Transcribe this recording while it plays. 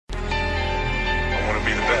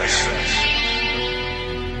best.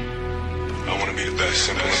 I want to be the best,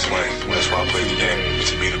 simple and plain. That's why I play the game.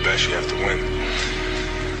 To be the best, you have to win.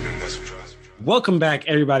 And that's what drives me. Welcome back,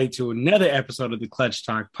 everybody, to another episode of the Clutch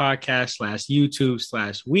Talk podcast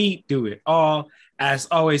 /YouTube/We Do It All. As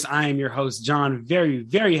always, I am your host, John. Very,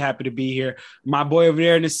 very happy to be here. My boy over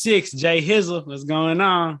there in the six, Jay Hizzle. What's going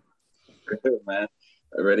on? Good, man.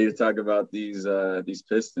 Ready to talk about these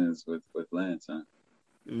Pistons with Lance, huh?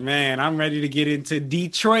 Man, I'm ready to get into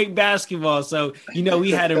Detroit basketball. So,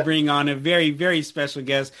 we had to bring on a very, very special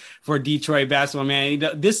guest for Detroit basketball, man.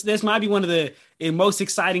 This might be one of the most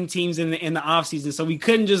exciting teams in the offseason. So we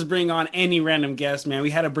couldn't just bring on any random guest, man.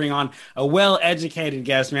 We had to bring on a well-educated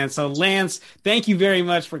guest, man. So Lance, thank you very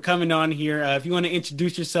much for coming on here. If you want to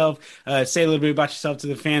introduce yourself, say a little bit about yourself to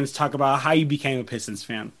the fans, talk about how you became a Pistons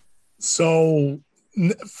fan. So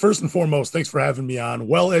first and foremost, thanks for having me on.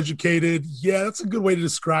 Well-educated. Yeah, that's a good way to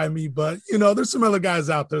describe me. But, there's some other guys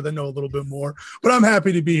out there that know a little bit more. But I'm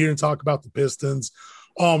happy to be here and talk about the Pistons.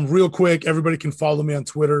 Real quick, everybody can follow me on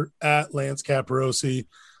Twitter at Lance Caparosi,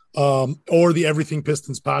 or the Everything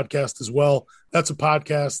Pistons podcast as well. That's a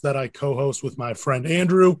podcast that I co-host with my friend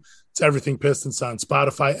Andrew. It's Everything Pistons on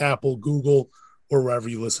Spotify, Apple, Google, or wherever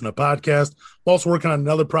you listen to podcasts. I'm also working on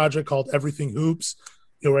another project called Everything Hoops,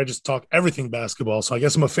 where I just talk everything basketball. So I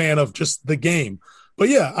guess I'm a fan of just the game. But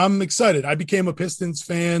yeah, I'm excited. I became a Pistons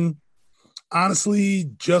fan,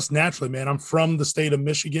 honestly, just naturally, man. I'm from the state of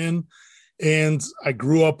Michigan, and I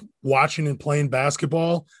grew up watching and playing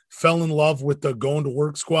basketball, fell in love with the going to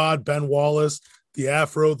work squad, Ben Wallace, the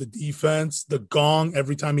afro, the defense, the gong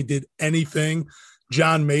every time he did anything.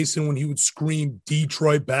 John Mason, when he would scream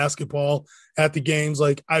Detroit basketball at the games.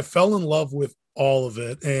 Like, I fell in love with all of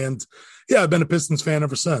it. And yeah, I've been a Pistons fan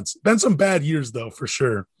ever since. Been some bad years though, for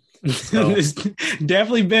sure. So. There's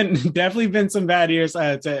definitely been some bad years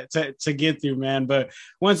to get through, man. But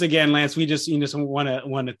once again, Lance, we just want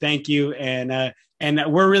to thank you, and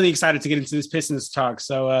we're really excited to get into this Pistons talk.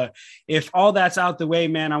 So if all that's out the way,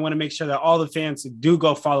 man, I want to make sure that all the fans do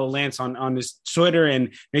go follow Lance on this Twitter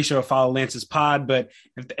and make sure to follow Lance's pod. But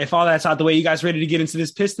if all that's out the way, you guys ready to get into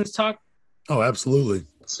this Pistons talk? Oh, absolutely.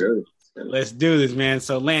 Sure. Let's do this, man.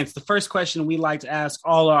 So, Lance, the first question we like to ask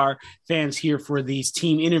all our fans here for these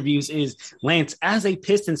team interviews is, Lance, as a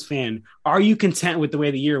Pistons fan, are you content with the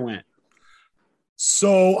way the year went?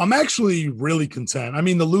 So I'm actually really content. I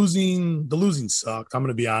mean, the losing sucked. I'm going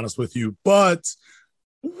to be honest with you, but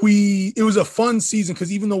it was a fun season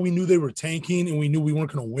because even though we knew they were tanking and we knew we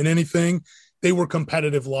weren't going to win anything, they were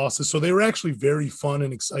competitive losses. So they were actually very fun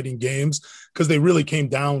and exciting games because they really came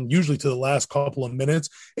down usually to the last couple of minutes.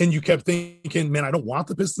 And you kept thinking, man, I don't want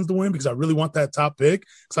the Pistons to win because I really want that top pick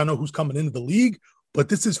because I know who's coming into the league. But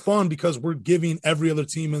this is fun because we're giving every other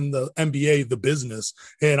team in the NBA the business.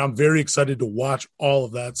 And I'm very excited to watch all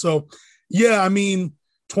of that. So, yeah, I mean,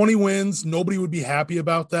 20 wins, nobody would be happy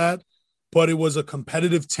about that. But it was a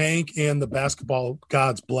competitive tank, and the basketball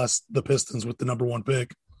gods blessed the Pistons with the number one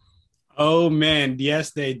pick. Oh man,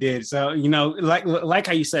 yes, they did. So, like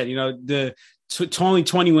how you said, the only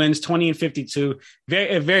 20 wins, 20 and 52,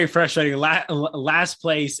 very, very frustrating. Last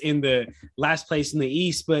place in the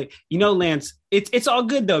East, but Lance, it's all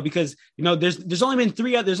good though because there's only been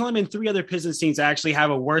three other Pistons teams that actually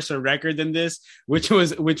have a worse record than this, which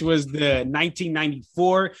was the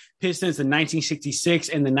 1994 Pistons, the 1966,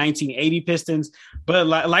 and the 1980 Pistons. But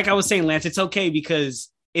like I was saying, Lance, it's okay because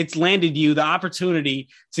it's landed you the opportunity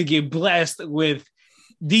to get blessed with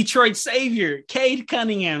Detroit savior, Cade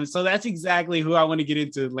Cunningham. So that's exactly who I want to get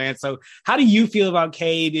into, Lance. So how do you feel about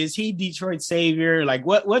Cade? Is he Detroit savior? Like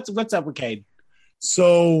what's up with Cade?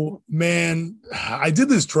 So, man, I did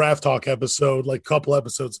this draft talk episode like a couple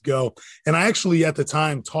episodes ago, and I actually at the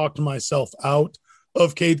time talked myself out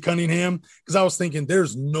of Cade Cunningham because I was thinking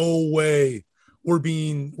there's no way we're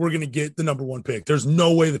going to get the number one pick. There's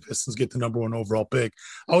no way the Pistons get the number one overall pick.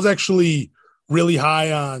 I was actually really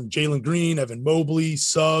high on Jalen Green, Evan Mobley,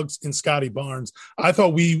 Suggs, and Scotty Barnes. I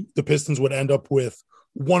thought the Pistons would end up with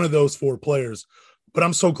one of those four players, but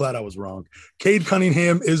I'm so glad I was wrong. Cade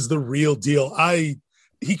Cunningham is the real deal.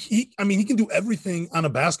 He can do everything on a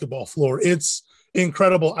basketball floor. It's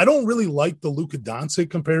incredible. I don't really like the Luka Doncic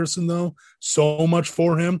comparison though, so much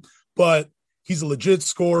for him, but he's a legit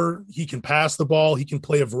scorer. He can pass the ball. He can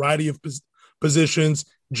play a variety of positions.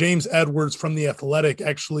 James Edwards from The Athletic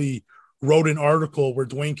actually wrote an article where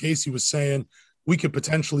Dwayne Casey was saying we could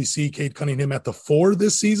potentially see Cade Cunningham at the 4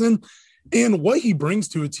 this season. And what he brings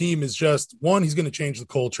to a team is just, one, he's going to change the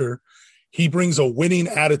culture. He brings a winning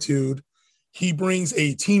attitude. He brings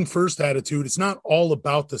a team-first attitude. It's not all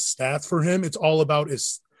about the stats for him. It's all about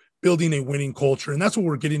his building a winning culture. And that's what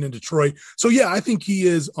we're getting in Detroit. So, yeah, I think he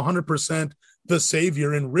is 100% the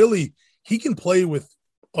savior. And really, he can play with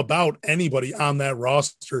about anybody on that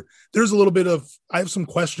roster. There's a little bit of – I have some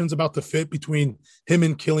questions about the fit between him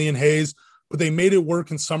and Killian Hayes, but they made it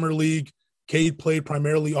work in Summer League. Cade played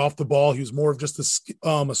primarily off the ball. He was more of just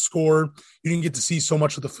a scorer. You didn't get to see so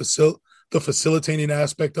much of the facilitating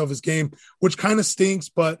aspect of his game, which kind of stinks,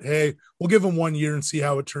 but hey, we'll give him 1 year and see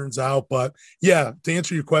how it turns out. But yeah, to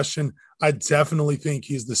answer your question, I definitely think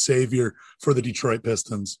he's the savior for the Detroit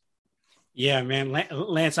Pistons. Yeah, man.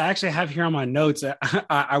 Lance, I actually have here on my notes.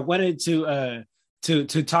 I wanted to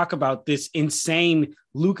talk about this insane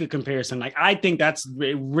Luka comparison. Like, I think that's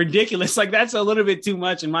ridiculous. Like, that's a little bit too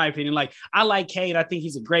much in my opinion. Like, I like Cade. I think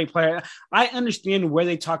he's a great player. I understand where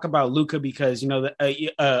they talk about Luka because, you know,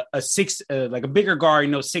 like a bigger guard,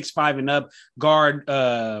 you know, 6'5" and up guard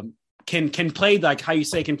can play, like how you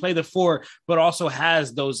say, can play the four, but also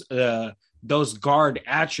has those guard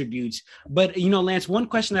attributes. But, you know, Lance, one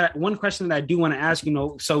question that I do want to ask, you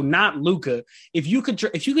know, so not Luka, if you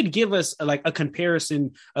could give us like a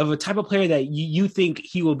comparison of a type of player that you think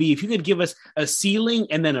he will be, if you could give us a ceiling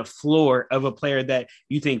and then a floor of a player that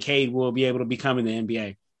you think Cade will be able to become in the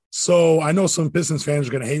NBA. So I know some Pistons fans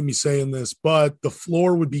are going to hate me saying this, but the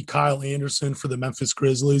floor would be Kyle Anderson for the Memphis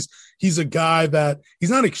Grizzlies. He's a guy that he's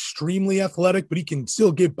not extremely athletic, but he can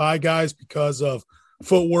still get by guys because of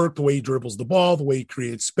footwork, the way he dribbles the ball, the way he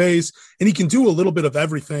creates space, and he can do a little bit of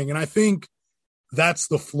everything. And I think that's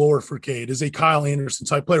the floor for Cade, is a Kyle Anderson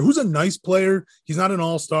type player who's a nice player. He's not an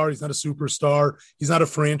all-star. He's not a superstar. He's not a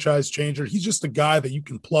franchise changer. He's just a guy that you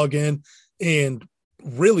can plug in and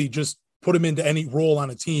really just put him into any role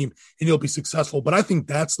on a team and he'll be successful. But I think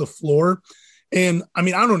that's the floor. And I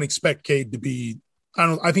mean, I don't expect Cade to be,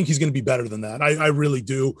 I think he's going to be better than that. I really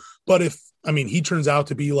do. But if he turns out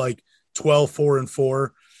to be like 12, 4 and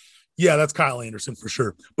 4, yeah, that's Kyle Anderson for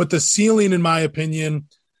sure. But the ceiling, in my opinion,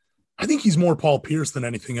 I think he's more Paul Pierce than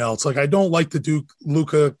anything else. Like, I don't like the Duke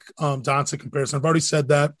Luka Doncic comparison. I've already said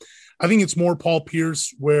that. I think it's more Paul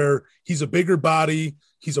Pierce, where he's a bigger body.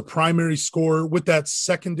 He's a primary scorer with that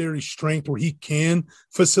secondary strength where he can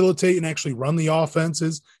facilitate and actually run the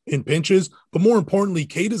offenses in pinches. But more importantly,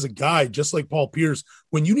 Cade is a guy, just like Paul Pierce,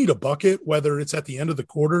 when you need a bucket, whether it's at the end of the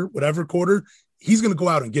quarter, whatever quarter, he's going to go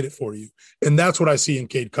out and get it for you. And that's what I see in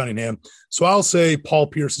Cade Cunningham. So I'll say Paul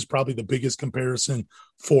Pierce is probably the biggest comparison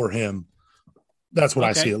for him. That's what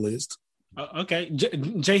I see, at least. Okay.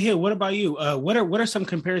 Jay Hill, what about you? What are some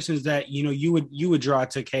comparisons that, you know, you would draw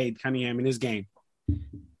to Cade Cunningham in his game?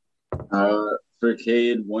 For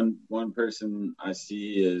Cade, one person I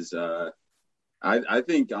see is I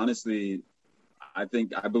think, honestly, I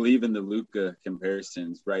believe in the Luka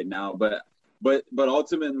comparisons right now, but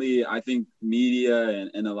ultimately I think media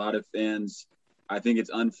and a lot of fans, I think it's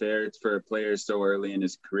unfair for a player so early in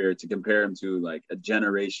his career to compare him to like a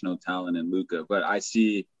generational talent in Luka. But I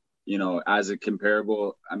see, you know, as a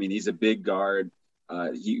comparable, I mean, he's a big guard.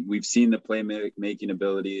 We've seen the playmaking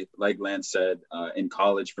ability, like Lance said, in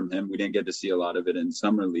college from him. We didn't get to see a lot of it in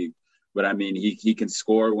Summer League, but I mean, he can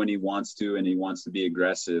score when he wants to, and he wants to be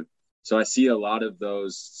aggressive. So I see a lot of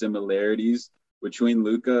those similarities between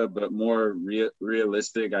Luka, but more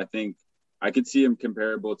realistic. I think I could see him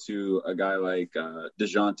comparable to a guy like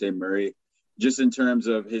DeJounte Murray, just in terms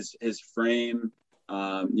of his frame,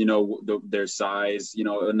 you know, their size, you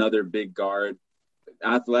know, another big guard.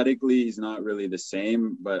 Athletically, he's not really the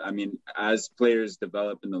same, but I mean, as players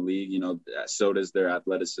develop in the league, you know, so does their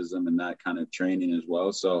athleticism and that kind of training as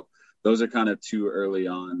well. So those are kind of too early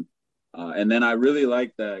on. And then I really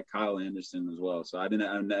like that Kyle Anderson as well. So I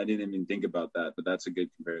didn't even think about that, but that's a good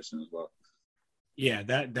comparison as well. Yeah,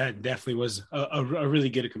 that definitely was a really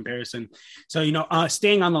good comparison. So, you know,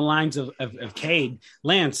 staying on the lines of Cade,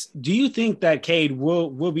 Lance, do you think that Cade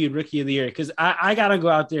will be Rookie of the Year? Because I got to go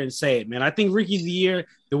out there and say it, man. I think Rookie of the Year,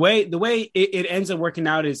 the way it ends up working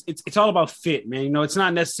out is it's all about fit, man. You know, it's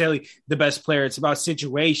not necessarily the best player. It's about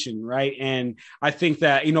situation, right? And I think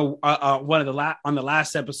that, you know, on the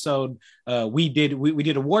last episode, we did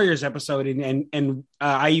a Warriors episode, and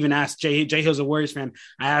I even asked Jay Hill's a Warriors fan.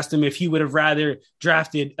 I asked him if he would have rather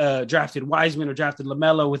drafted Wiseman or drafted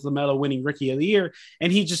LaMelo, with LaMelo winning Rookie of the Year, and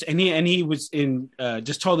he just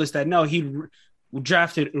told us that no, he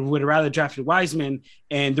would rather drafted Wiseman,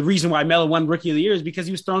 and the reason why Melo won Rookie of the Year is because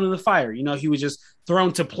he was thrown in the fire. You know, he was just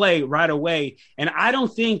thrown to play right away, and I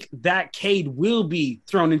don't think that Cade will be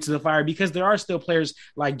thrown into the fire, because there are still players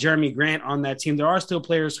like Jeremy Grant on that team. There are still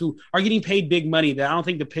players who are getting paid big money that I don't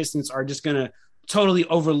think the Pistons are just going to totally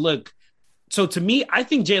overlook. So to me, I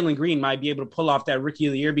think Jalen Green might be able to pull off that Rookie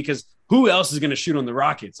of the Year, because who else is going to shoot on the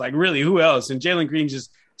Rockets? Like, really, who else? And Jalen Green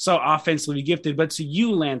just so offensively gifted. But to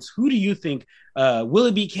you, Lance, who do you think will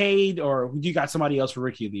it be Cade, or you got somebody else for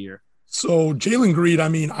Rookie of the Year? So Jalen Green, I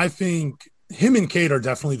mean, I think him and Cade are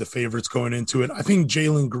definitely the favorites going into it. I think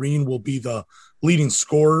Jalen Green will be the leading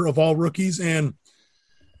scorer of all rookies. And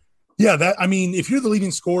yeah, if you're the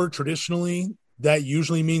leading scorer traditionally, that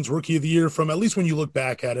usually means Rookie of the Year from at least when you look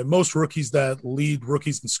back at it. Most rookies that lead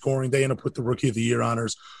rookies in scoring, they end up with the Rookie of the Year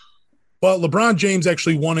honors. But LeBron James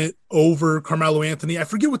actually won it over Carmelo Anthony. I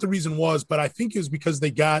forget what the reason was, but I think it was because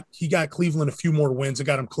he got Cleveland a few more wins and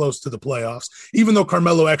got him close to the playoffs, even though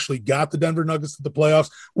Carmelo actually got the Denver Nuggets to the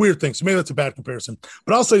playoffs. Weird thing. So maybe that's a bad comparison.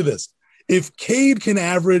 But I'll say this. If Cade can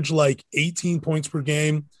average like 18 points per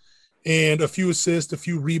game and a few assists, a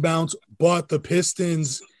few rebounds, but the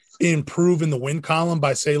Pistons improve in the win column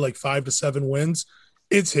by, say, like 5 to 7 wins,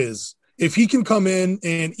 it's his. If he can come in,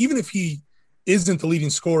 and even if he isn't the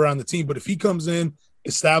leading scorer on the team, but if he comes in,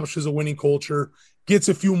 establishes a winning culture, gets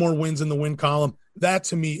a few more wins in the win column, that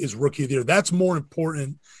to me is Rookie of the Year. That's more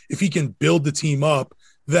important if he can build the team up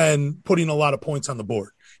than putting a lot of points on the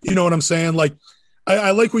board. You know what I'm saying? Like,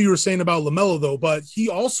 I like what you were saying about LaMelo, though, but he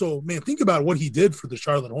also, man, think about what he did for the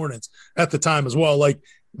Charlotte Hornets at the time as well. Like,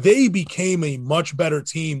 they became a much better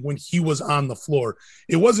team when he was on the floor.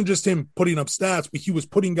 It wasn't just him putting up stats, but he was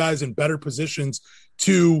putting guys in better positions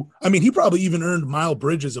he probably even earned Miles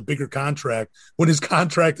Bridges a bigger contract when his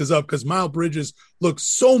contract is up, because Miles Bridges looked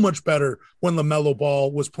so much better when LaMelo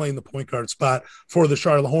Ball was playing the point guard spot for the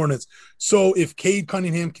Charlotte Hornets. So if Cade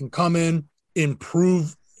Cunningham can come in,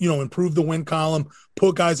 improve the win column,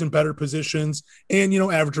 put guys in better positions, and,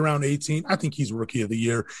 average around 18, I think he's Rookie of the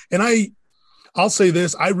Year. And I'll say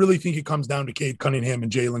this, I really think it comes down to Cade Cunningham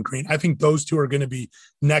and Jalen Green. I think those two are going to be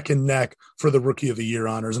neck and neck for the Rookie of the Year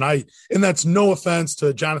honors. And that's no offense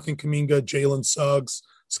to Jonathan Kuminga, Jalen Suggs,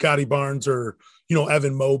 Scotty Barnes, or,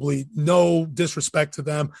 Evan Mobley. No disrespect to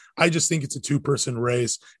them. I just think it's a two-person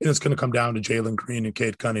race, and it's going to come down to Jalen Green and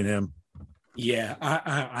Cade Cunningham. Yeah,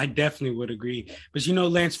 I definitely would agree. But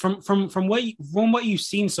Lance, from what you've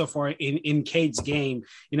seen so far in Cade's game,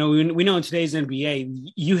 we know in today's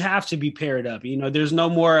NBA you have to be paired up. There's no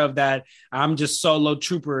more of that. I'm just solo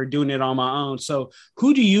trooper doing it on my own. So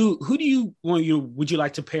would you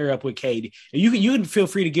like to pair up with Cade? You can feel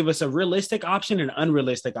free to give us a realistic option and an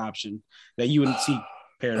unrealistic option that you would see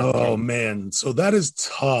paired up. Oh man, so that is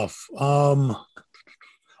tough. I'll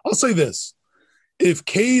say this. If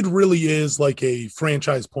Cade really is like a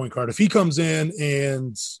franchise point guard, if he comes in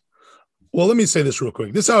and, well, let me say this real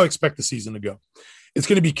quick. This is how I expect the season to go. It's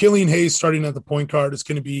going to be Killian Hayes starting at the point guard. It's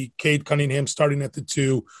going to be Cade Cunningham starting at the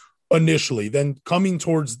 2 initially. Then coming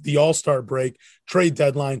towards the All-Star break, trade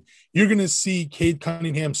deadline, you're going to see Cade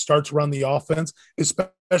Cunningham start to run the offense,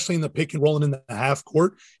 especially in the pick and roll and in the half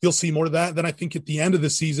court. You'll see more of that. Then I think at the end of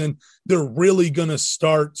the season, they're really going to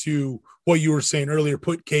start to, what you were saying earlier,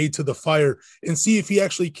 put Cade to the fire and see if he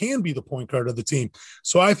actually can be the point guard of the team.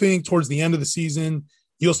 So I think towards the end of the season,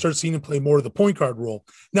 you'll start seeing him play more of the point guard role.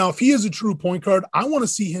 Now, if he is a true point guard, I want to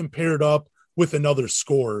see him paired up with another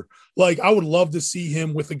scorer. Like, I would love to see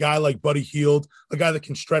him with a guy like Buddy Hield, a guy that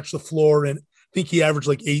can stretch the floor, and I think he averaged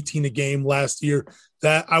like 18 a game last year.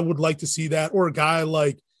 That I would like to see that, or a guy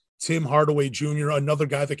like Tim Hardaway Jr., another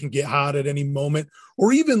guy that can get hot at any moment,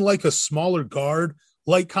 or even like a smaller guard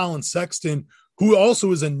like Colin Sexton, who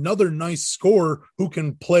also is another nice scorer who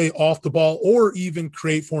can play off the ball or even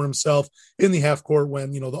create for himself in the half court when,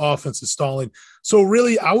 the offense is stalling. So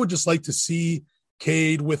really, I would just like to see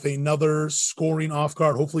Cade with another scoring off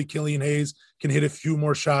guard. Hopefully Killian Hayes can hit a few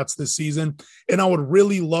more shots this season. And I would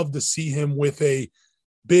really love to see him with a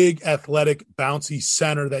big, athletic, bouncy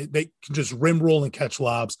center that they can just rim roll and catch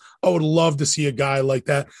lobs. I would love to see a guy like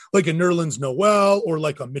that, like a Nerlens Noel or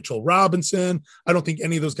like a Mitchell Robinson. I don't think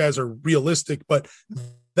any of those guys are realistic, but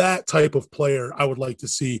that type of player I would like to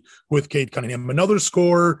see with Cade Cunningham, another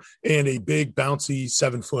scorer and a big, bouncy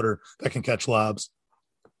 7-footer that can catch lobs.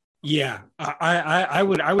 Yeah, I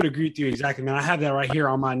would agree with you exactly, man. I have that right here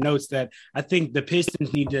on my notes that I think the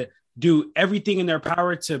Pistons need to do everything in their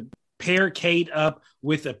power to pair Cade up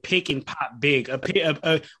with a pick and pop big.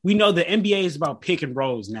 We know the NBA is about pick and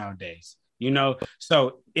rolls nowadays,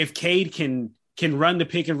 So if Cade can run the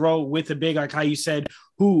pick and roll with a big, like how you said,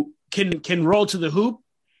 who can roll to the hoop,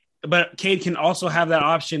 but Cade can also have that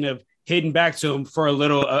option of hitting back to him for a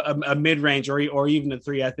little a mid range or even a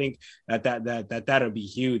 3. I think that'll be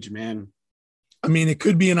huge, man. I mean, it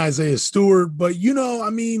could be an Isaiah Stewart, but,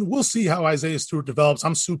 we'll see how Isaiah Stewart develops.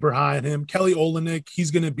 I'm super high on him. Kelly Olynyk, he's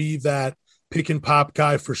going to be that pick and pop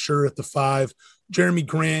guy for sure at the 5. Jeremy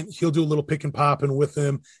Grant, he'll do a little pick and popping with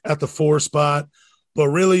him at the 4 spot. but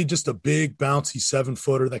really just a big bouncy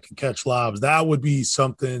 7-footer that can catch lobs. That would be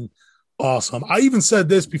something awesome. I even said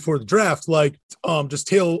this before the draft, like just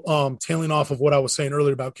tailing off of what I was saying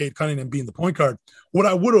earlier about Cade Cunningham being the point guard. What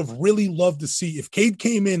I would have really loved to see if Cade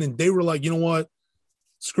came in and they were like, you know what?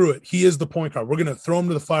 Screw it. He is the point guard. We're going to throw him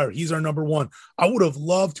to the fire. He's our number one. I would have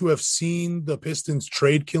loved to have seen the Pistons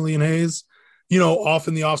trade Killian Hayes, off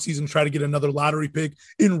in the offseason, try to get another lottery pick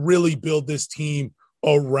and really build this team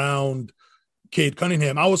around Cade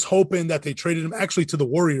Cunningham. I was hoping that they traded him actually to the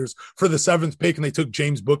Warriors for the 7th pick and they took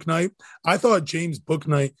James Bouknight. I thought James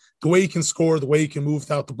Bouknight, the way he can score, the way he can move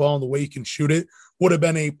without the ball, and the way he can shoot it would have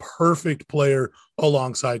been a perfect player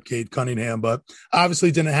alongside Cade Cunningham. But obviously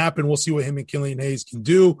it didn't happen. We'll see what him and Killian Hayes can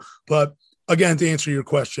do. But again, to answer your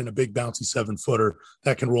question, a big bouncy 7-footer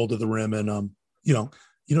that can roll to the rim and,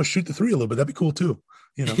 shoot the three a little bit. That'd be cool too.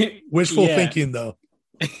 Wishful thinking though.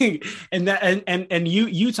 and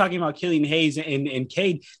you talking about Killian Hayes and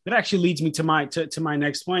Cade, that actually leads me to my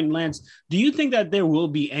next point. Lance, do you think that there will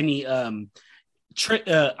be any I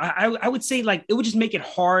would say like it would just make it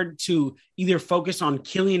hard to either focus on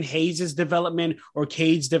Killian Hayes' development or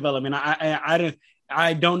Cade's development?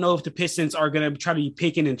 I don't know if the Pistons are going to try to be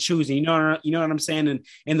picking and choosing. You know what I'm saying? And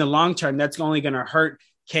in the long term, that's only going to hurt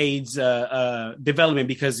Cade's development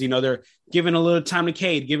because they're giving a little time to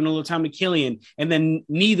Cade, giving a little time to Killian, and then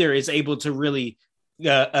neither is able to really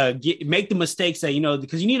make the mistakes that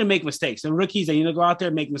because you need to make mistakes. The rookies that go out there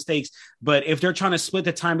and make mistakes, but if they're trying to split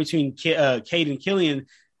the time between Cade and Killian,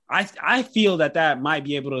 I feel that might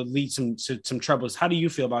be able to lead some troubles. How do you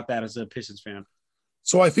feel about that as a Pistons fan?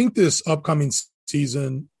 So I think this upcoming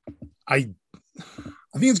season, I think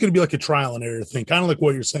it's going to be like a trial and error thing, kind of like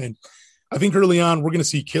what you're saying. I think early on, we're going to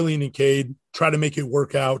see Killian and Cade try to make it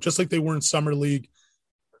work out, just like they were in Summer League.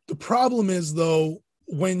 The problem is, though,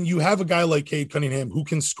 when you have a guy like Cade Cunningham who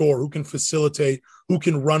can score, who can facilitate, who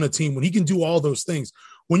can run a team, when he can do all those things,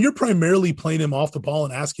 when you're primarily playing him off the ball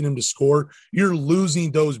and asking him to score, you're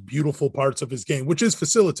losing those beautiful parts of his game, which is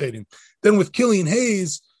facilitating. Then with Killian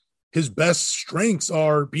Hayes, his best strengths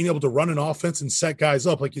are being able to run an offense and set guys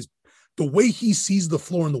up. Like the way he sees the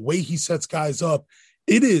floor and the way he sets guys up,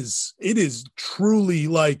 it is truly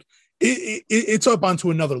like it's up onto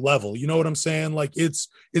another level. You know what I'm saying? Like it's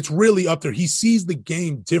really up there. He sees the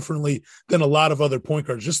game differently than a lot of other point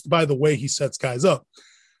guards just by the way he sets guys up.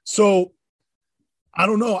 So I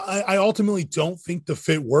don't know. I ultimately don't think the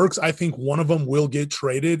fit works. I think one of them will get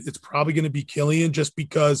traded. It's probably going to be Killian just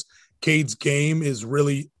because Cade's game is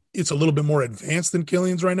really it's a little bit more advanced than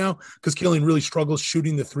Killian's right now because Killian really struggles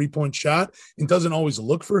shooting the 3-point shot and doesn't always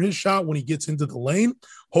look for his shot when he gets into the lane.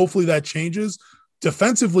 Hopefully that changes.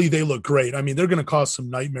 Defensively, they look great. I mean, they're going to cause some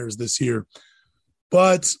nightmares this year.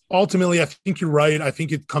 But ultimately, I think you're right. I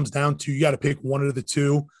think it comes down to you got to pick one of the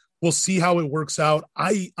two. We'll see how it works out.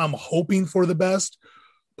 I'm hoping for the best.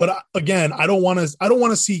 But again, I don't want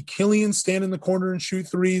to see Killian stand in the corner and shoot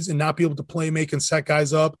threes and not be able to play, make and set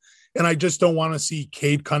guys up. And I just don't want to see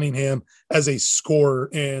Cade Cunningham as a scorer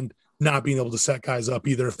and not being able to set guys up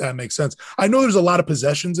either, if that makes sense. I know there's a lot of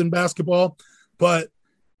possessions in basketball, but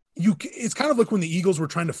it's kind of like when the Eagles were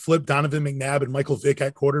trying to flip Donovan McNabb and Michael Vick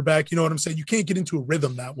at quarterback. You know what I'm saying? You can't get into a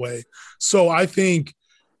rhythm that way. So I think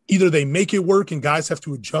either they make it work and guys have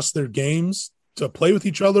to adjust their games to play with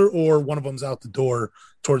each other, or one of them's out the door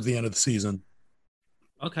towards the end of the season.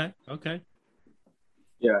 Okay.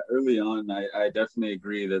 Yeah, early on, I definitely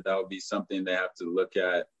agree that would be something they have to look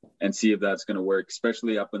at and see if that's going to work,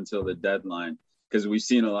 especially up until the deadline, because we've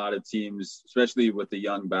seen a lot of teams, especially with the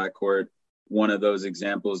young backcourt, one of those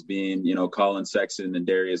examples being, Colin Sexton and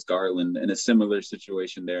Darius Garland in a similar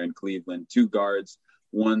situation there in Cleveland. Two guards,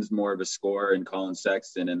 one's more of a scorer in Colin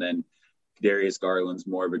Sexton, and then Darius Garland's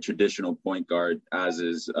more of a traditional point guard, as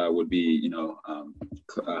is would be,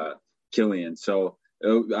 Killian. So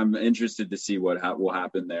I'm interested to see what will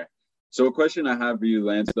happen there. So a question I have for you,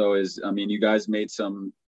 Lance, though, is, you guys made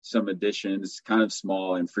some additions, kind of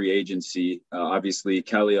small in free agency. Obviously,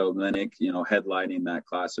 Kelly Olynyk, headlining that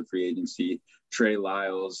class of free agency, Trey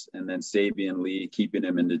Lyles, and then Sabian Lee, keeping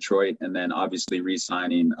him in Detroit, and then obviously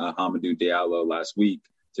re-signing Hamidou Diallo last week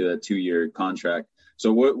to a 2-year contract.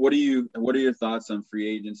 So what are your thoughts on free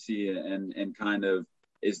agency and kind of,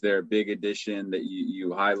 is there a big addition that you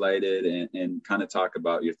highlighted and kind of talk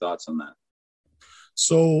about your thoughts on that?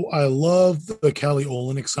 So I love the Kelly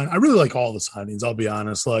Olynyk sign. I really like all the signings, I'll be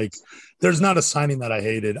honest. Like, there's not a signing that I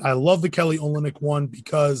hated. I love the Kelly Olynyk one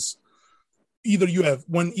because either you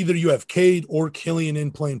have Cade or Killian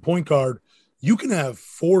in playing point guard, you can have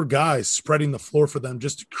 4 guys spreading the floor for them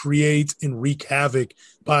just to create and wreak havoc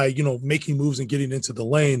by, making moves and getting into the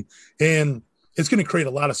lane. And it's going to create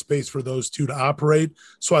a lot of space for those two to operate.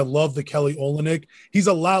 So I love the Kelly Olynyk. He's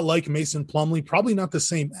a lot like Mason Plumlee, probably not the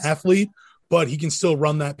same athlete, but he can still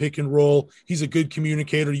run that pick and roll. He's a good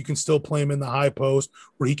communicator. You can still play him in the high post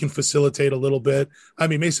where he can facilitate a little bit. I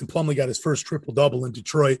mean, Mason Plumlee got his first triple-double in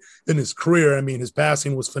Detroit in his career. I mean, his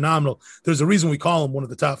passing was phenomenal. There's a reason we call him one of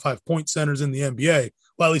the top 5 point centers in the NBA.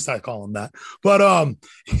 Well, at least I call him that. But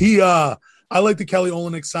I like the Kelly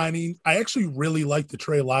Olynyk signing. I actually really like the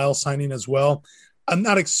Trey Lyles signing as well. I'm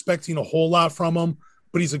not expecting a whole lot from him,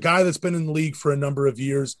 but he's a guy that's been in the league for a number of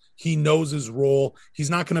years. He knows his role. He's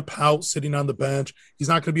not going to pout sitting on the bench. He's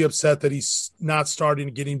not going to be upset that he's not starting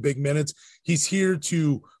and getting big minutes. He's here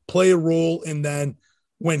to play a role, and then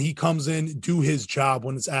when he comes in, do his job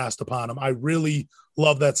when it's asked upon him. I really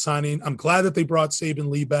love that signing. I'm glad that they brought Saben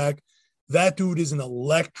Lee back. That dude is an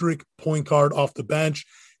electric point guard off the bench.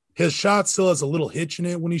 His shot still has a little hitch in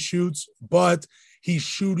it when he shoots, but he's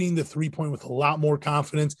shooting the three-point with a lot more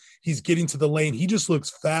confidence. He's getting to the lane. He just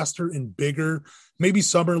looks faster and bigger. Maybe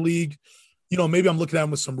summer league, maybe I'm looking at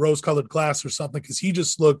him with some rose-colored glass or something because he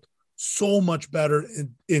just looked so much better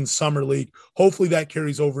in summer league. Hopefully that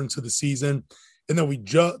carries over into the season. And then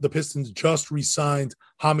the Pistons just re-signed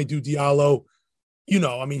Hamidou Diallo.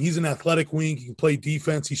 He's an athletic wing. He can play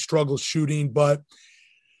defense. He struggles shooting, but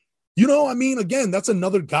again, that's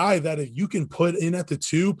another guy that if you can put in at the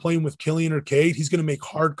 2 playing with Killian or Cade, he's going to make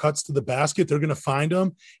hard cuts to the basket. They're going to find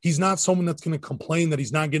him. He's not someone that's going to complain that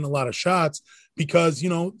he's not getting a lot of shots because,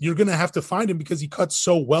 you're going to have to find him because he cuts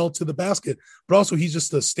so well to the basket, but also he's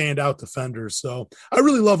just a standout defender. So I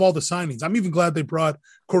really love all the signings. I'm even glad they brought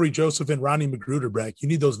Corey Joseph and Ronnie Magruder back. You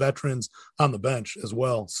need those veterans on the bench as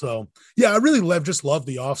well. So yeah, I really just love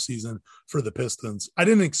the offseason for the Pistons. I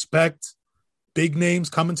didn't expect big names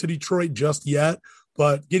coming to Detroit just yet,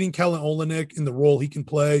 but getting Kelly Olynyk in the role he can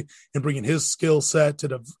play and bringing his skill set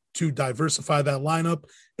to diversify that lineup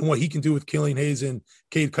and what he can do with Killian Hayes and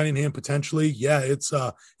Cade Cunningham potentially. Yeah, it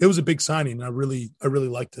was a big signing. I really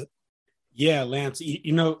liked it. Yeah, Lance,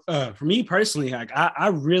 for me personally, I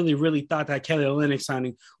really, really thought that Kelly Olynyk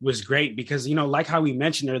signing was great because, like how we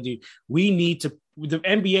mentioned earlier, the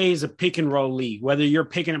NBA is a pick and roll league, whether you're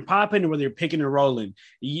picking and popping or whether you're picking and rolling.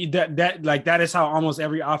 That is how almost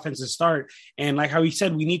every offense is start. And like how he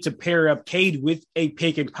said, we need to pair up Cade with a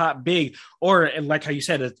pick and pop big, or like how you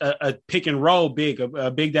said, a pick and roll big,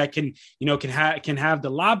 a big that can have the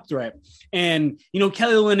lob threat. And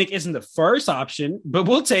Kelly Olynyk isn't the first option, but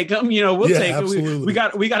we'll take him. Take him. We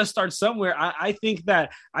got to start somewhere. I think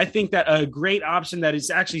that a great option that is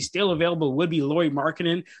actually still available would be Lauri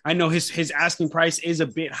Markkanen. I know his asking price is a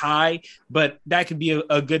bit high, but that could be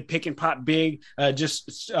a good pick and pop big.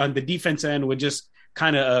 Just on the defense end would just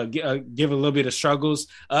kind of give a little bit of struggles.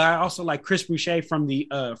 I also like Chris Boucher from the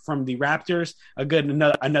Raptors,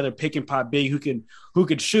 another pick and pop big who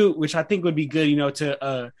could shoot, which I think would be good,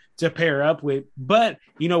 to pair up with. But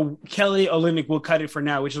Kelly Olynyk will cut it for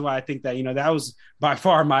now, which is why I think that that was by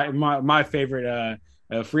far my favorite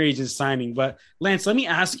free agent signing. But Lance, let me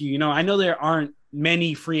ask you. I know there aren't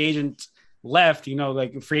many free agents left,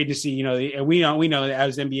 like free agency, and we know that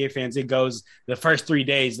as NBA fans, it goes the first 3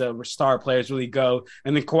 days, the star players really go,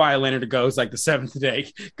 and then Kawhi Leonard goes like the 7th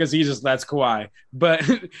day because he just lets Kawhi. But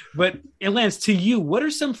Lance, to you, what are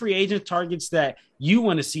some free agent targets that you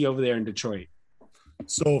want to see over there in Detroit?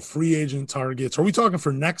 So free agent targets, are we talking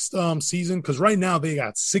for next season? Because right now they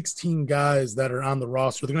got 16 guys that are on the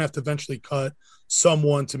roster. They're going to have to eventually cut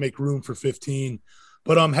someone to make room for 15.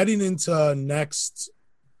 But heading into next,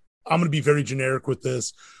 I'm going to be very generic with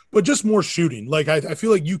this, but just more shooting. Like I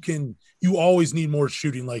feel like you always need more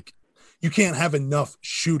shooting. Like you can't have enough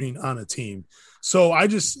shooting on a team. So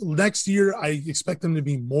next year, I expect them to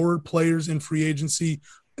be more players in free agency.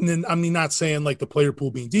 And then, not saying like the player pool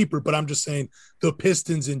being deeper, but I'm just saying the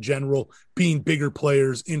Pistons in general being bigger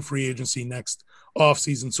players in free agency next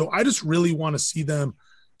offseason. So I just really want to see them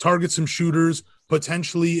target some shooters,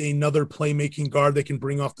 potentially another playmaking guard they can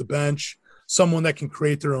bring off the bench, someone that can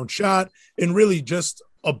create their own shot, and really just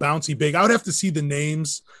a bouncy big. I would have to see the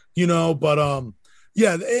names, but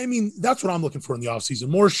yeah, that's what I'm looking for in the offseason.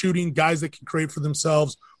 More shooting, guys that can create for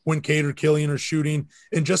themselves when Cade or Killian are shooting,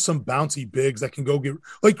 and just some bouncy bigs that can go get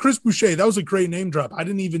 – like Chris Boucher, that was a great name drop. I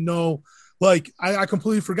didn't even know – I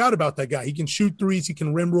completely forgot about that guy. He can shoot threes, he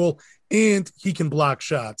can rim roll, and he can block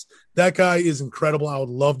shots. That guy is incredible. I would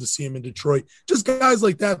love to see him in Detroit. Just guys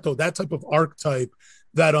like that, though, that type of archetype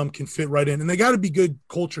that can fit right in. And they got to be good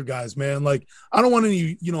culture guys, man. Like, I don't want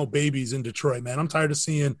any, babies in Detroit, man. I'm tired of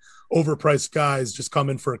seeing overpriced guys just come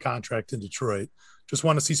in for a contract in Detroit. Just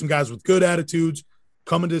want to see some guys with good attitudes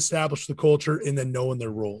coming to establish the culture and then knowing their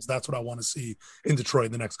roles. That's what I want to see in Detroit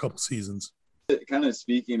in the next couple seasons. kind of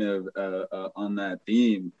speaking of on that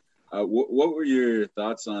theme, what were your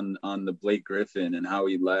thoughts on the Blake Griffin and how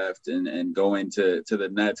he left and going to the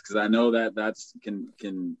Nets? Because I know that's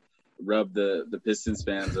can rub the Pistons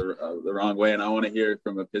fans the wrong way, and I want to hear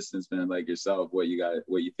from a Pistons fan like yourself what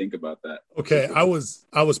you think about that. Okay, I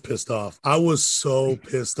was pissed off. I was so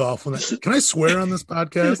pissed off when that. Can I swear on this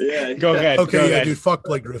podcast? Yeah, Go ahead. Okay, go yeah, ahead. dude, fuck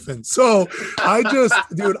Blake Griffin. So I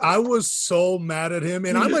was so mad at him,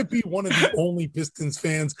 and I might be one of the only Pistons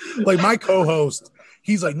fans. Like my co-host,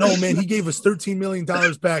 he's like, no, man, he gave us $13 million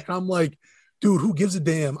back. I'm like, dude, who gives a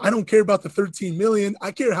damn? I don't care about the $13 million.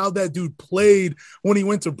 I care how that dude played when he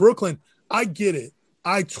went to Brooklyn. I get it.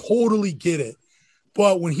 I totally get it.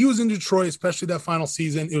 But when he was in Detroit, especially that final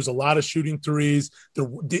season, it was a lot of shooting threes.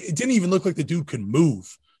 It didn't even look like the dude could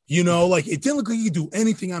move. You know, like it didn't look like he could do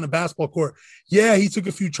anything on a basketball court. Yeah, he took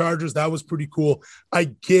a few charges. That was pretty cool. I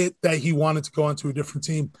get that he wanted to go on to a different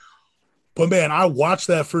team. But, man, I watched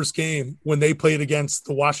that first game when they played against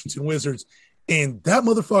the Washington Wizards, and that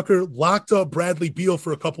motherfucker locked up Bradley Beal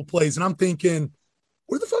for a couple plays. And I'm thinking,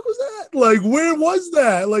 where the fuck was that? Like, where was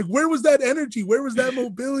that? Like, where was that energy? Where was that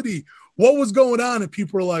mobility? What was going on? And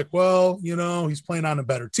people are like, well, you know, he's playing on a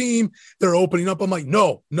better team. They're opening up. I'm like,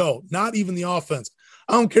 no, not even the offense.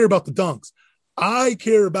 I don't care about the dunks. I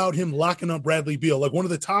care about him locking up Bradley Beal, like one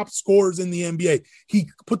of the top scorers in the NBA. He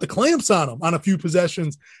put the clamps on him on a few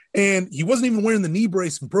possessions, and he wasn't even wearing the knee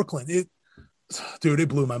brace in Brooklyn. It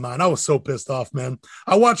blew my mind. I was so pissed off, man.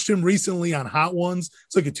 I watched him recently on Hot Ones.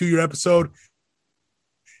 It's like a 2-year episode.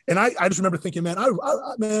 And I just remember thinking, man,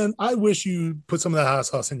 I wish you put some of that hot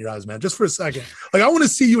sauce in your eyes, man, just for a second. Like, I want to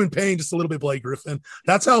see you in pain just a little bit, Blake Griffin.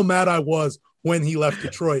 That's how mad I was when he left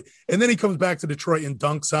Detroit. And then he comes back to Detroit and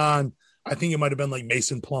dunks on, I think it might have been like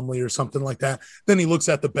Mason Plumlee or something like that. Then he looks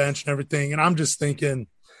at the bench and everything. And I'm just thinking,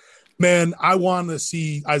 man, I want to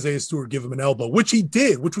see Isaiah Stewart give him an elbow, which he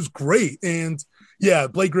did, which was great. And yeah,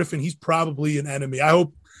 Blake Griffin, he's probably an enemy. I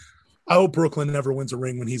hope Brooklyn never wins a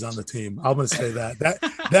ring when he's on the team. I'm going to say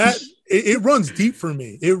that it runs deep for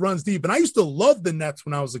me. It runs deep. And I used to love the Nets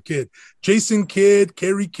when I was a kid. Jason Kidd,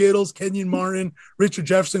 Kerry Kittles, Kenyon Martin, Richard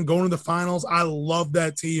Jefferson going to the finals. I love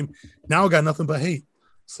that team. Now I got nothing but hate.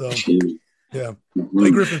 So yeah,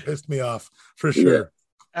 Blake Griffin pissed me off for sure.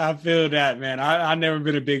 I feel that, man. I've never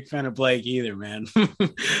been a big fan of Blake either, man.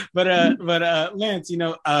 but Lance, you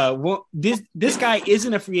know, this guy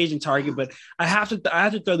isn't a free agent target, but I have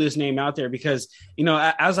to throw this name out there because, you know,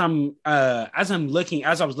 as I was looking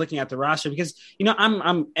at the roster, because, you know,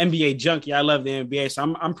 I'm NBA junkie. I love the NBA,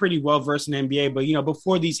 so I'm pretty well versed in the NBA. But, you know,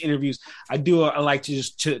 before these interviews, I like to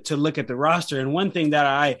just to look at the roster. And one thing that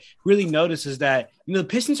I really notice is that, you know, the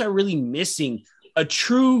Pistons are really missing a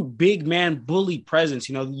true big man bully presence.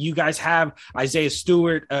 You know, you guys have Isaiah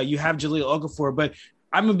Stewart, you have Jahlil Okafor, but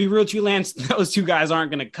I'm gonna be real to you, Lance. Those two guys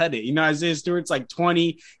aren't gonna cut it. You know, Isaiah Stewart's like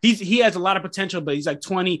 20. He has a lot of potential, but he's like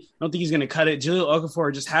 20. I don't think he's gonna cut it. Jahlil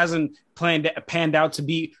Okafor just hasn't panned out to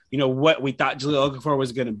be, you know, what we thought Jahlil Okafor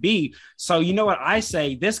was gonna be. So you know what I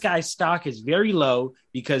say? This guy's stock is very low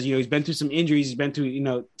because, you know, he's been through some injuries. He's been through, you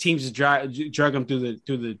know, teams drug him through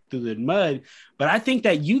the mud. But I think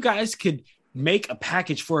that you guys could make a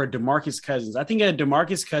package for a DeMarcus Cousins. I think a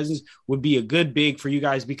DeMarcus Cousins would be a good big for you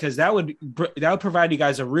guys because that would provide you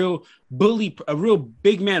guys a real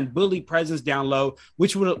big man bully presence down low,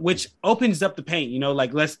 which opens up the paint. You know,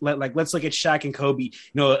 like let's look at Shaq and Kobe. You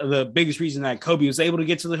know, the biggest reason that Kobe was able to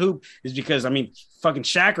get to the hoop is because, I mean, fucking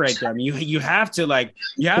Shaq right there. I mean, you have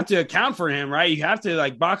to account for him, right? You have to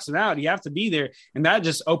like box him out. You have to be there, and that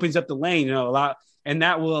just opens up the lane, you know, a lot. And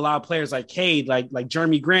that will allow players like Cade, like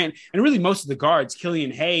Jeremy Grant, and really most of the guards,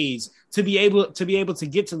 Killian Hayes, to be able to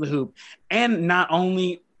get to the hoop. And not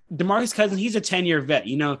only DeMarcus Cousins, he's a 10-year vet.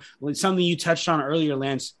 You know, something you touched on earlier,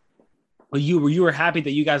 Lance. You were happy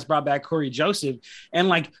that you guys brought back Corey Joseph, and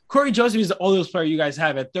like Corey Joseph is the oldest player you guys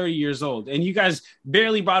have at 30 years old, and you guys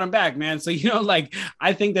barely brought him back, man. So, you know, like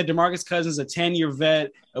I think that DeMarcus Cousins, a 10-year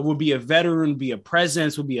vet, would be a veteran, be a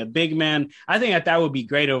presence, would be a big man. I think that would be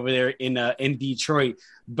great over there in Detroit.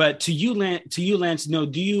 But to you, Lance, you know,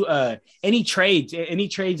 do you any trades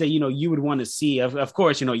that, you know, you would want to see? Of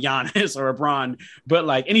course, you know, Giannis or LeBron, but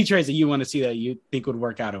like any trades that you want to see that you think would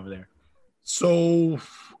work out over there. So.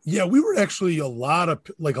 Yeah, we were actually a lot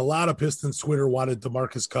of Pistons Twitter wanted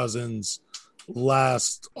DeMarcus Cousins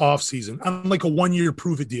last offseason on like a 1-year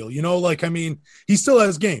prove it deal. You know, like, I mean, he still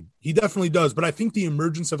has game. He definitely does. But I think the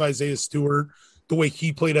emergence of Isaiah Stewart, the way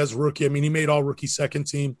he played as a rookie, I mean, he made all rookie second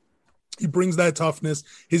team. He brings that toughness.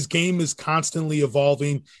 His game is constantly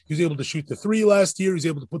evolving. He was able to shoot the three last year. He's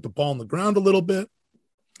able to put the ball on the ground a little bit.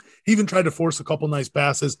 He even tried to force a couple nice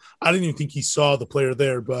passes. I didn't even think he saw the player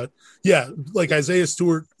there. But, yeah, like Isaiah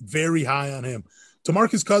Stewart, very high on him.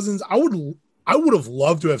 DeMarcus Cousins, I would have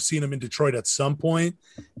loved to have seen him in Detroit at some point.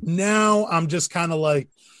 Now I'm just kind of like,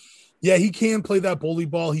 yeah, he can play that bully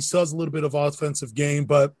ball. He still has a little bit of offensive game,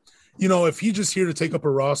 but if he's just here to take up a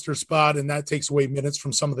roster spot and that takes away minutes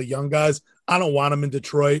from some of the young guys, I don't want him in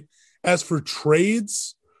Detroit. As for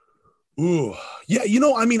trades,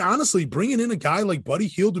 honestly, bringing in a guy like Buddy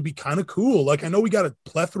Hield would be kind of cool. Like, I know we got a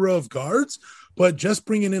plethora of guards, but just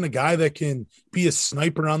bringing in a guy that can be a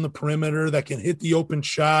sniper on the perimeter, that can hit the open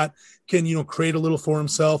shot, can, create a little for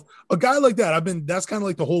himself. A guy like that, that's kind of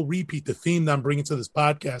like the whole repeat, the theme that I'm bringing to this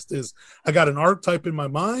podcast is I got an archetype in my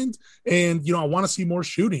mind and, I want to see more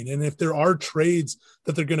shooting. And if there are trades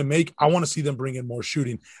that they're going to make, I want to see them bring in more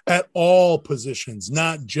shooting at all positions,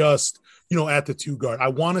 not just, at the 2 guard. I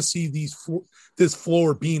want to see this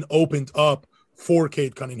floor being opened up for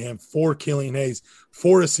Cade Cunningham, for Killian Hayes,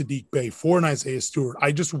 for a Saddiq Bey, for an Isaiah Stewart.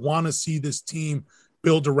 I just want to see this team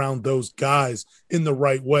build around those guys in the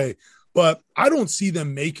right way. But I don't see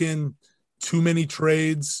them making too many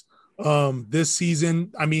trades this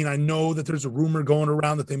season. I mean, I know that there's a rumor going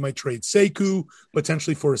around that they might trade Sekou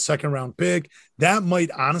potentially for a 2nd-round pick. That might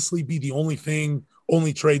honestly be the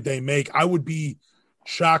only trade they make. I would be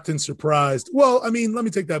shocked and surprised. Well, I mean, let me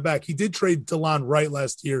take that back. He did trade DeLon Wright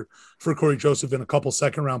last year for Corey Joseph and a couple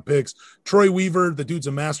 2nd-round picks. Troy Weaver, the dude's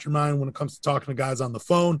a mastermind when it comes to talking to guys on the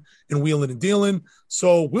phone and wheeling and dealing.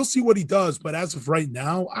 So we'll see what he does. But as of right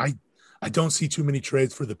now, I don't see too many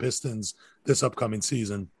trades for the Pistons this upcoming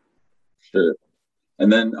season. Sure.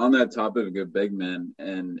 And then on that topic of big men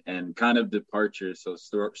and kind of departure, so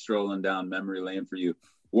strolling down memory lane for you,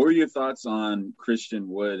 what were your thoughts on Christian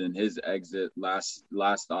Wood and his exit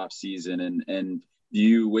last off season? And do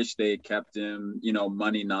you wish they had kept him,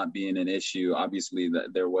 money not being an issue? Obviously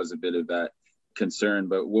that there was a bit of that concern,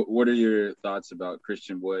 but what are your thoughts about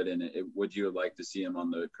Christian Wood? And would you like to see him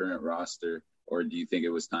on the current roster, or do you think it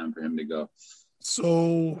was time for him to go?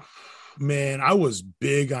 So, man, I was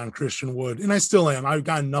big on Christian Wood, and I still am. I've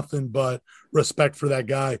got nothing but respect for that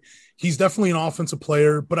guy. He's definitely an offensive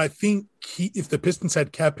player, but I think if the Pistons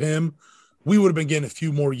had kept him, we would have been getting a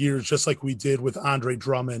few more years, just like we did with Andre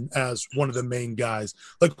Drummond as one of the main guys.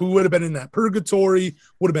 Like, we would have been in that purgatory,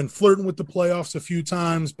 would have been flirting with the playoffs a few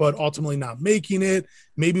times, but ultimately not making it.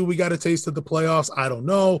 Maybe we got a taste of the playoffs. I don't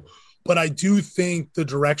know. But I do think the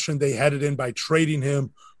direction they headed in by trading him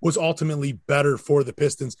was ultimately better for the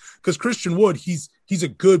Pistons, because Christian Wood, he's a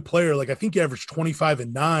good player. Like, I think he averaged 25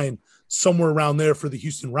 and 9, somewhere around there for the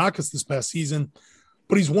Houston Rockets this past season.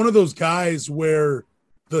 But he's one of those guys where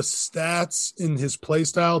the stats in his play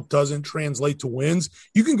style doesn't translate to wins.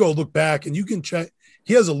 You can go look back and you can check.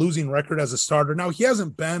 He has a losing record as a starter. Now, he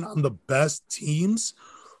hasn't been on the best teams,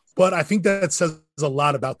 but I think that says a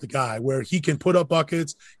lot about the guy, where he can put up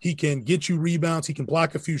buckets, he can get you rebounds, he can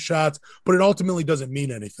block a few shots, but it ultimately doesn't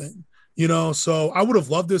mean anything, So I would have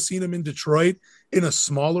loved to have seen him in Detroit in a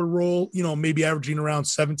smaller role, maybe averaging around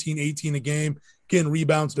 17, 18 a game, getting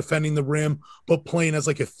rebounds, defending the rim, but playing as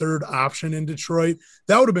like a third option in Detroit.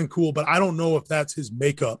 That would have been cool, but I don't know if that's his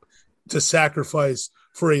makeup to sacrifice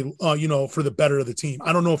for for the better of the team.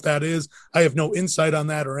 I don't know if that is. I have no insight on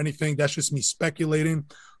that or anything. That's just me speculating.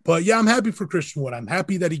 But yeah, I'm happy for Christian Wood. I'm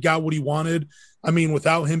happy that he got what he wanted. I mean,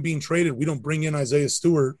 without him being traded, we don't bring in Isaiah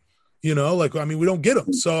Stewart, we don't get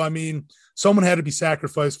him. So, I mean, someone had to be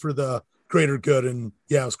sacrificed for the greater good. And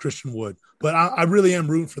yeah, it was Christian Wood. But I really am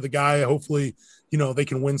rooting for the guy. Hopefully, they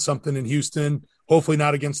can win something in Houston. Hopefully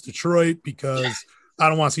not against Detroit, because I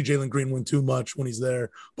don't want to see Jalen Green win too much when he's there.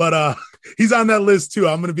 But he's on that list too.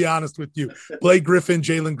 I'm going to be honest with you. Blake Griffin,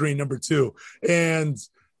 Jalen Green, number 2. And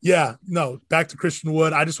yeah, no, back to Christian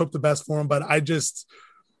Wood. I just hope the best for him, but I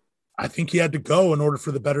think he had to go in order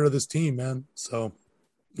for the better of this team, man. So,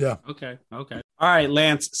 yeah. Okay. All right,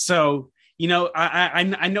 Lance. So,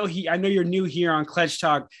 I know you're new here on Clutch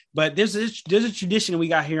Talk, but there's a tradition we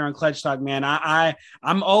got here on Clutch Talk, man.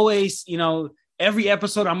 I'm always, every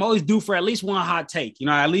episode I'm always due for at least one hot take.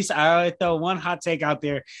 At least I throw one hot take out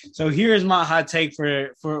there. So here's my hot take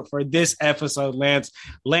for this episode, Lance.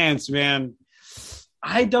 Lance, man.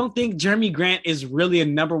 I don't think Jeremy Grant is really a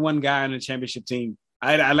number one guy on a championship team.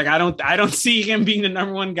 I don't see him being the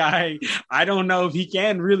number one guy. I don't know if he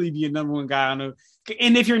can really be a number one guy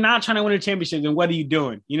and if you're not trying to win a championship, then what are you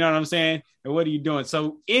doing? You know what I'm saying? And what are you doing?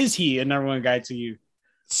 So is he a number one guy to you?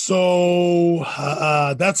 So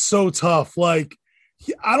that's so tough. Like,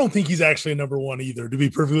 I don't think he's actually a number one either, to be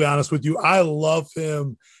perfectly honest with you. I love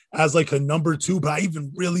him as like a number 2, but I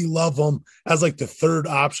even really love him as like the third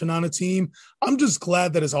option on a team. I'm just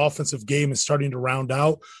glad that his offensive game is starting to round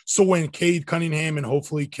out. So when Cade Cunningham and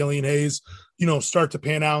hopefully Killian Hayes, start to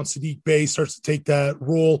pan out and Saddiq Bey starts to take that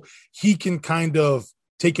role, he can kind of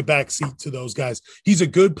take a back seat to those guys. He's a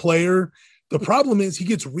good player. The problem is he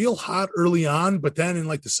gets real hot early on, but then in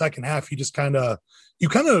like the second half, you kind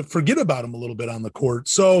of forget about him a little bit on the court.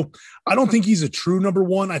 So I don't think he's a true number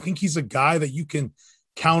 1. I think he's a guy that you can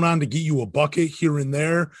count on to get you a bucket here and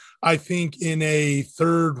there. I think in a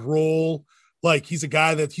third role, like he's a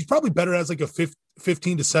guy that he's probably better as like a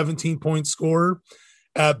 15 to 17 point scorer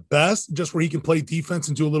at best, just where he can play defense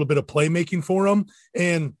and do a little bit of playmaking for him.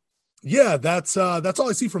 And yeah, that's all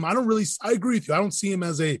I see from him. I agree with you. I don't see him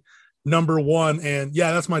as a number 1. And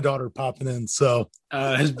yeah, that's my daughter popping in. So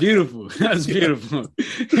that's beautiful. That's beautiful.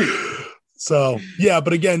 So yeah,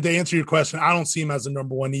 but again, to answer your question, I don't see him as a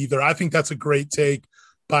number 1 either. I think that's a great take,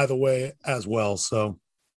 by the way, as well. So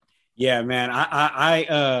yeah, man,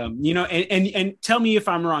 and tell me if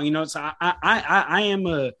I'm wrong, so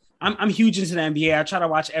I'm huge into the NBA. I try to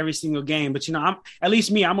watch every single game, but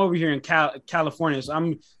I'm over here in California.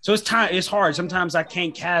 So it's hard. Sometimes I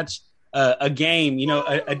can't catch a game,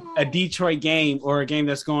 a Detroit game or a game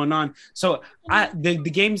that's going on. So the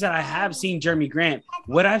games that I have seen Jeremy Grant,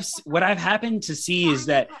 what I've happened to see is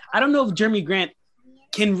that I don't know if Jeremy Grant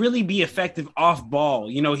can really be effective off ball.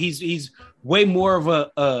 He's way more of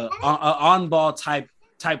a on ball type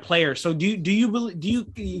player. So do you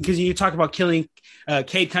because you talk about Cade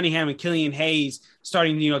Cunningham and Killian Hayes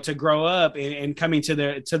starting to grow up and coming to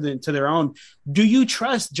their own. Do you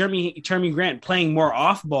trust Jeremy Grant playing more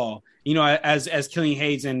off ball? As Killian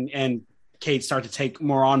Hayes and Cade start to take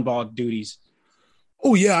more on ball duties.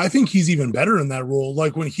 Oh yeah, I think he's even better in that role.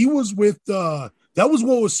 Like when he was with that was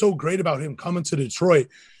what was so great about him coming to Detroit,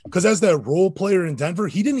 because as that role player in Denver,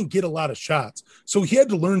 he didn't get a lot of shots. So he had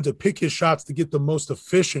to learn to pick his shots to get the most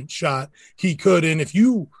efficient shot he could. And it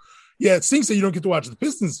stinks that you don't get to watch the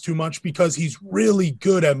Pistons too much because he's really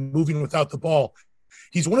good at moving without the ball.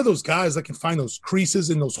 He's one of those guys that can find those creases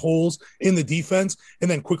and those holes in the defense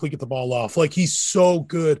and then quickly get the ball off. Like he's so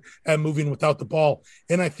good at moving without the ball.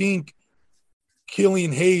 And I think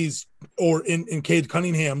Killian Hayes or in Cade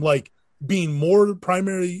Cunningham, like being more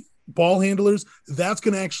primary ball handlers, that's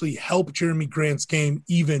going to actually help Jeremy Grant's game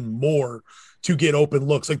even more to get open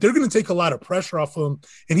looks. Like they're going to take a lot of pressure off him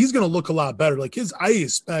and he's going to look a lot better. Like I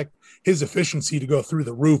expect his efficiency to go through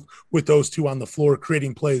the roof with those two on the floor,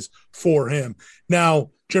 creating plays for him. Now,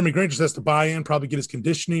 Jeremy Grant just has to buy in, probably get his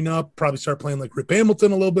conditioning up, probably start playing like Rip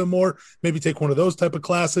Hamilton a little bit more, maybe take one of those type of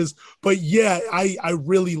classes. But yeah, I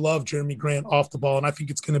really love Jeremy Grant off the ball, and I think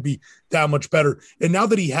it's going to be that much better. And now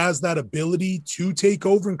that he has that ability to take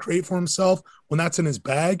over and create for himself when that's in his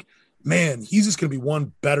bag, man, he's just going to be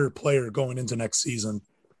one better player going into next season.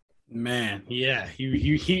 Man, yeah, he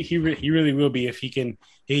really will be if he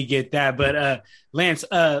get that. But Lance,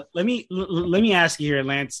 let me ask you here,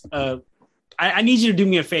 Lance. I need you to do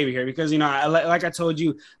me a favor here because like I told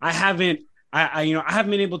you, I haven't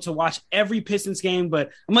been able to watch every Pistons game,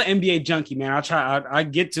 but I'm an NBA junkie, man. I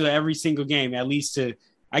get to every single game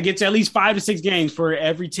I get to at least 5 to 6 games for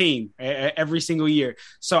every team every single year.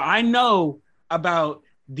 So I know about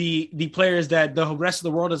the players that the rest of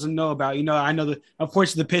the world doesn't know about. I know that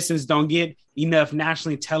unfortunately the Pistons don't get enough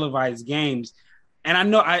nationally televised games. And I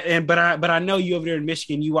know but I know you over there in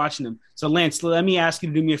Michigan, you watching them. So Lance, let me ask you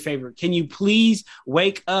to do me a favor. Can you please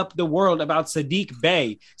wake up the world about Saddiq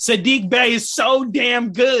Bey? Saddiq Bey is so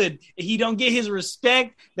damn good. He don't get his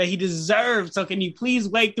respect that he deserves. So can you please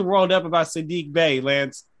wake the world up about Saddiq Bey,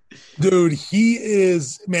 Lance? Dude, he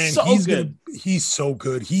is, man, so good. He's so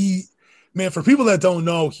good. Man, for people that don't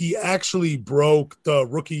know, he actually broke the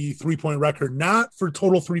rookie three-point record, not for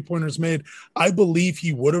total three-pointers made. I believe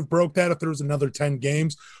he would have broke that if there was another 10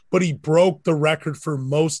 games, but he broke the record for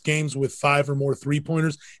most games with 5 or more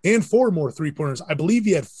three-pointers and 4 or more three-pointers. I believe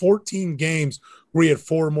he had 14 games where he had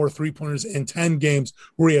 4 or more three-pointers and 10 games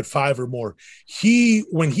where he had 5 or more.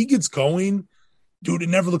 When he gets going, dude, it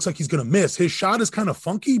never looks like he's going to miss. His shot is kind of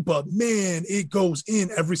funky, but man, it goes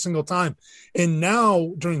in every single time. And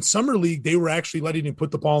now during Summer League, they were actually letting him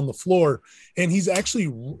put the ball on the floor. And he's actually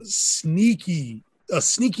a sneaky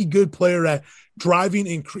good player at driving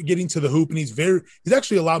and getting to the hoop. And he's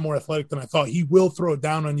actually a lot more athletic than I thought. He will throw it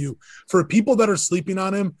down on you. For people that are sleeping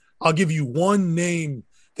on him, I'll give you one name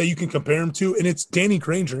that you can compare him to, and it's Danny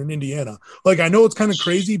Granger in Indiana. Like, I know it's kind of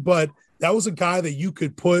crazy, but that was a guy that you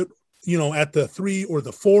could put at the 3 or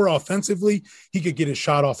the 4 offensively. He could get his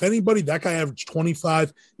shot off anybody. That guy averaged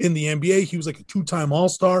 25 in the NBA. He was like a 2-time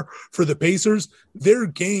All-Star for the Pacers. Their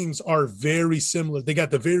games are very similar. They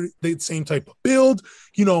got the same type of build.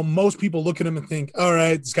 Most people look at him and think, all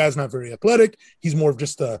right, this guy's not very athletic. He's more of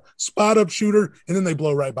just a spot-up shooter, and then they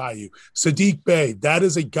blow right by you. Saddiq Bey, that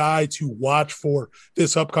is a guy to watch for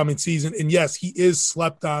this upcoming season. And yes, he is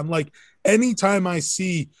slept on. Like, anytime I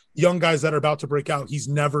see young guys that are about to break out, he's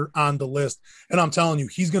never on the list. And I'm telling you,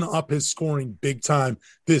 he's going to up his scoring big time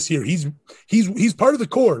this year. He's part of the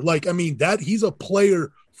core. Like, I mean, that he's a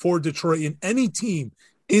player for Detroit in any team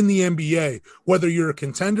in the NBA, whether you're a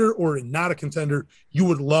contender or not a contender. You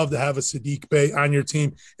would love to have a Saddiq Bey on your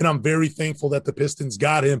team. And I'm very thankful that the Pistons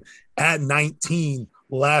got him at 19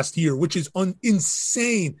 last year, which is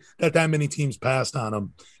insane that many teams passed on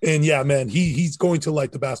him. And yeah, man, he's going to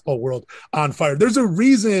light the basketball world on fire. There's a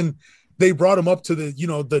reason they brought him up to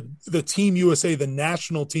the Team USA, the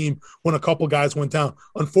national team, when a couple guys went down.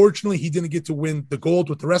 Unfortunately, he didn't get to win the gold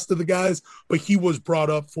with the rest of the guys, but he was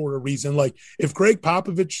brought up for a reason. Like, if Greg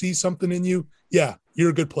Popovich sees something in you, yeah,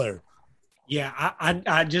 you're a good player. Yeah,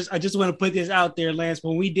 I just want to put this out there, Lance.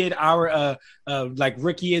 When we did our like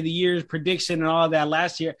rookie of the year prediction and all that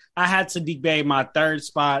last year, I had Saddiq Bey my 3rd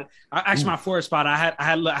spot. Actually, my 4th spot. I had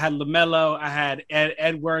LaMelo, I had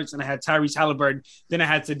Edwards, and I had Tyrese Halliburton. Then I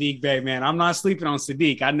had Saddiq Bey. Man, I'm not sleeping on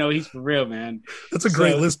Saddiq. I know he's for real, man. That's a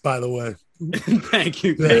great list, by the way. Thank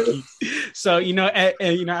you. So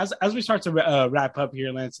as we start to wrap up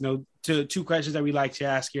here, Lance, two questions that we like to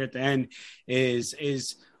ask here at the end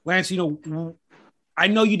is. Lance, I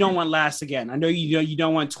know you don't want last again. I know you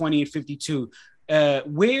don't want 20 and 52.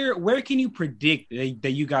 Where can you predict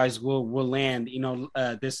that you guys will land,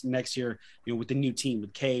 this next year, with the new team,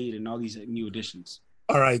 with Cade and all these new additions?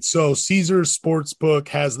 All right. So Caesars Sportsbook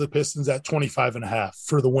has the Pistons at 25.5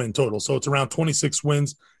 for the win total. So it's around 26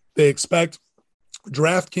 wins they expect.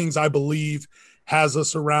 DraftKings, I believe, has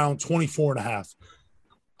us around 24.5.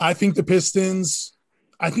 I think the Pistons,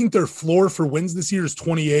 their floor for wins this year is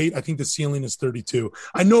 28. I think the ceiling is 32.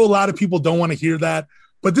 I know a lot of people don't want to hear that,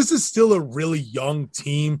 but this is still a really young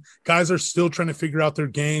team. Guys are still trying to figure out their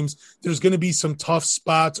games. There's going to be some tough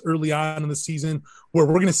spots early on in the season where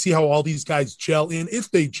we're going to see how all these guys gel in,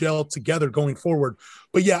 if they gel together going forward.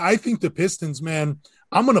 But yeah, I think the Pistons, man,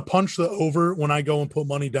 I'm going to punch the over when I go and put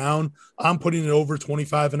money down. I'm putting it over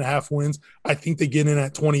 25.5 wins. I think they get in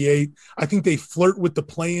at 28. I think they flirt with the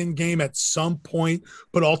play-in game at some point,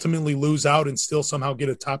 but ultimately lose out and still somehow get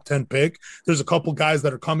a top 10 pick. There's a couple guys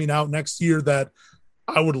that are coming out next year that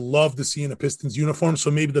I would love to see in a Pistons uniform.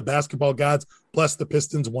 So maybe the basketball gods bless the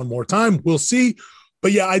Pistons one more time. We'll see.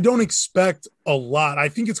 But yeah, I don't expect a lot. I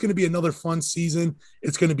think it's going to be another fun season.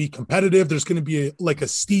 It's going to be competitive. There's going to be a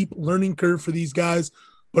steep learning curve for these guys.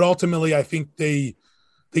 But ultimately, I think they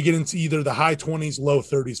get into either the high 20s, low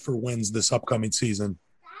 30s for wins this upcoming season.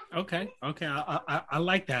 Okay. I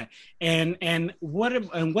like that. And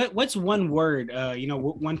what's one word?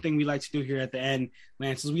 One thing we like to do here at the end,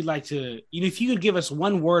 Lance, is we like to, if you could give us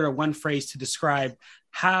one word or one phrase to describe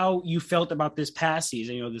how you felt about this past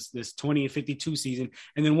season, this 20 and 52 season,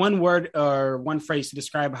 and then one word or one phrase to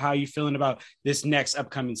describe how you're feeling about this next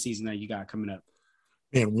upcoming season that you got coming up.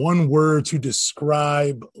 Man, one word to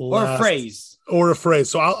describe or a phrase.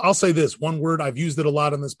 So I'll say this one word. I've used it a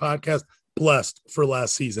lot on this podcast. Blessed for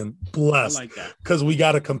last season. Blessed. I like that. Because we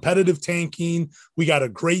got a competitive tanking. We got a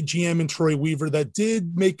great GM in Troy Weaver that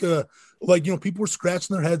did make people were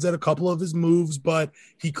scratching their heads at a couple of his moves, but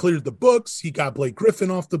he cleared the books. He got Blake Griffin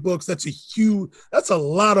off the books. That's a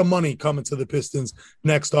lot of money coming to the Pistons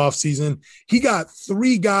next offseason. He got 4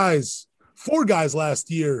 guys last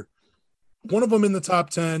year. One of them in the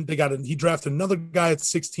top 10. He drafted another guy at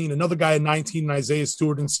 16, another guy at 19, and Isaiah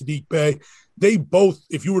Stewart and Saddiq Bey. They both,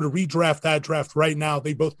 if you were to redraft that draft right now,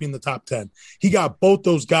 they'd both be in the top 10. He got both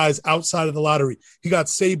those guys outside of the lottery. He got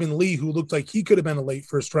Saban Lee, who looked like he could have been a late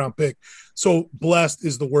first-round pick. So blessed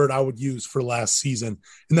is the word I would use for last season.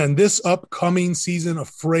 And then this upcoming season, a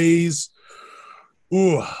phrase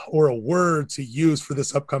or a word to use for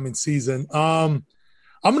this upcoming season.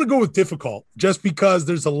 I'm going to go with difficult just because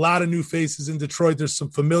there's a lot of new faces in Detroit. There's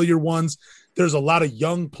some familiar ones. There's a lot of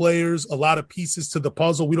young players, a lot of pieces to the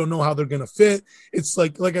puzzle. We don't know how they're going to fit. It's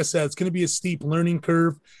like I said, it's going to be a steep learning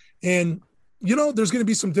curve. And, there's going to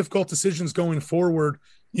be some difficult decisions going forward,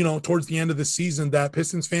 towards the end of the season that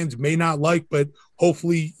Pistons fans may not like, but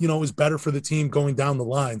hopefully, is better for the team going down the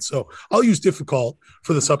line. So I'll use difficult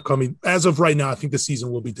for this upcoming. As of right now, I think the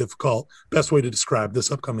season will be difficult. Best way to describe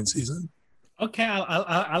this upcoming season. Okay,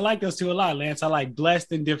 I like those two a lot, Lance. I like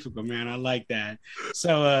blessed and difficult, man. I like that.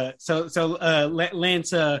 So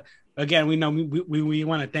Lance, again, we know we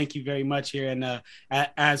want to thank you very much here, and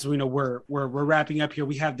as we know, we're wrapping up here.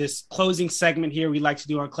 We have this closing segment here we like to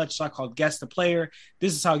do on Clutch Talk called Guess the Player.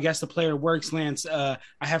 This is how Guess the Player works, Lance. I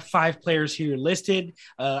have 5 players here listed.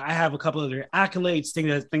 I have a couple of their accolades,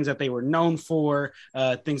 things that they were known for,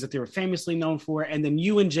 things that they were famously known for, and then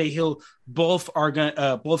you and Jay Hill both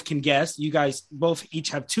can guess. You guys both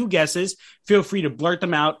each have 2 guesses. Feel free to blurt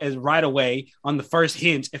them out as right away on the first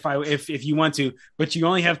hint if you want to, but you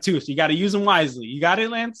only have 2, so you got to use them wisely. You got it,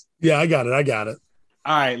 Lance? Yeah, I got it.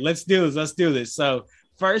 All right, let's do this. So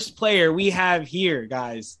first player we have here,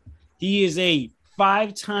 guys, he is a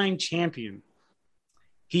 5-time champion.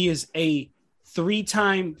 He is a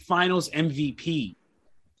 3-time finals MVP.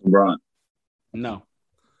 LeBron. No.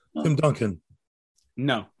 Tim Duncan.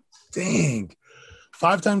 No. Dang.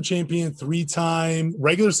 5-time champion, 3-time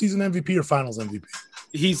regular season MVP or finals MVP?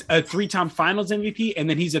 He's a 3-time finals MVP, and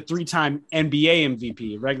then he's a 3-time NBA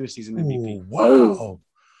MVP, regular season MVP. Ooh, wow.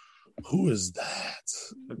 Who is that?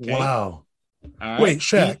 Okay. Wow. Right. Wait,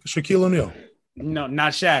 Shaq. Shaquille O'Neal. No,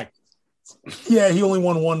 not Shaq. Yeah, he only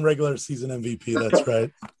won 1 regular season MVP. That's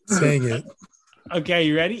right. Dang it. Okay,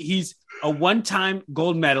 you ready? He's a 1-time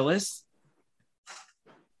gold medalist.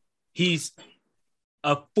 He's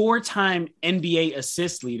a 4-time NBA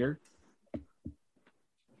assist leader.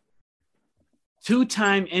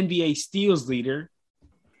 2-time NBA steals leader.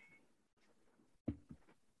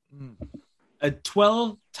 A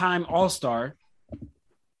 12-time All-Star.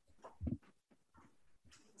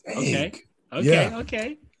 Dang.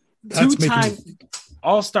 Okay. That's 2-time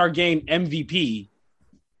All-Star Game MVP.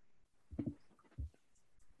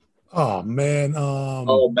 Oh man.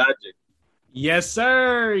 Magic. Yes,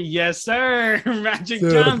 sir. Magic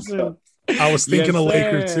Dude. Johnson. I was thinking Yes, of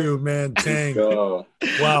Laker sir. too, man. Dang. Go.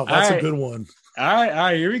 Wow, that's All right. a good one. All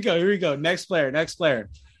right. Here we go. Next player.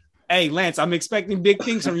 Hey, Lance, I'm expecting big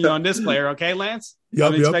things from you on this player. Okay, Lance?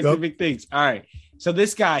 I'm expecting big things. All right. So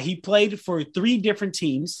this guy, he played for 3 different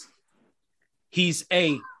teams. He's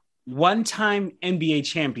a 1-time NBA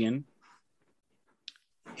champion.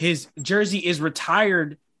 His jersey is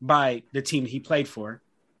retired by the team he played for.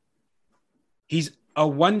 He's a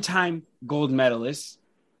 1-time gold medalist,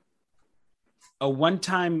 a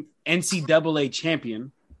 1-time NCAA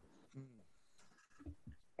champion,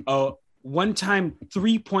 a 1-time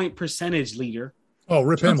 3-point percentage leader. Oh,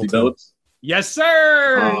 Rip Chauncey Hamilton. Billups. Yes,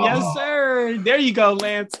 sir. Oh. Yes, sir. There you go,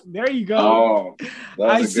 Lance. There you go. Oh,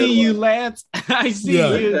 I see you, Lance. I see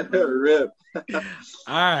you. Rip. All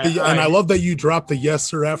right. And I love that you dropped the yes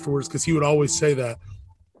sir afterwards because he would always say that.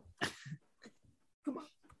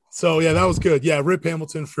 So yeah, that was good. Yeah, Rip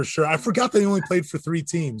Hamilton for sure. I forgot that he only played for 3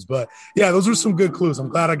 teams, but yeah, those were some good clues. I'm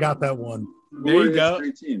glad I got that one. There you go.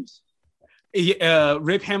 3 teams.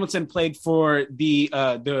 Rip Hamilton played for the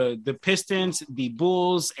Pistons, the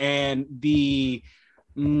Bulls, and the.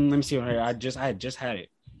 Let me see here. I just had it.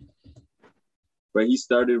 But he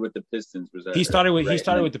started with the Pistons. Was that He started with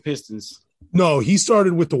right? the Pistons. No, he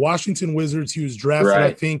started with the Washington Wizards. He was drafted,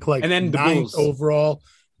 I think, like and then the 9th Bulls. overall.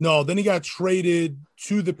 No, then he got traded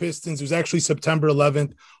to the Pistons. It was actually September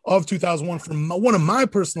 11th of 2001 from one of my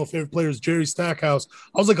personal favorite players, Jerry Stackhouse.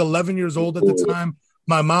 I was like 11 years old at the time.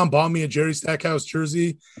 My mom bought me a Jerry Stackhouse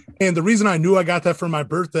jersey. And the reason I knew I got that for my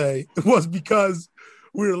birthday was because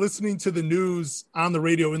we were listening to the news on the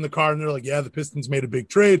radio in the car, and they're like, yeah, the Pistons made a big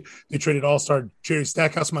trade. They traded all-star Jerry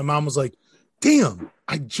Stackhouse. My mom was like, damn,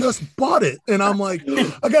 I just bought it. And I'm like,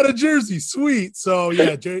 I got a jersey. Sweet. So,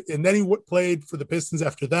 yeah, Jerry, and then he played for the Pistons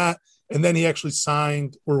after that. And then he actually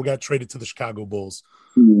signed or got traded to the Chicago Bulls.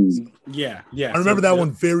 Yeah. I remember that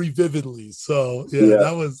one very vividly. So, yeah,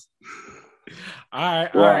 that was. All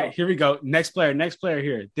right. Here we go. Next player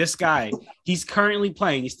here. This guy, he's currently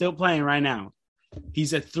playing. He's still playing right now.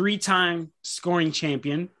 He's a 3-time scoring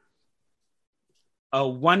champion, a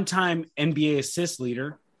 1-time NBA assist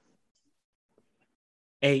leader,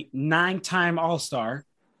 a 9-time All-Star,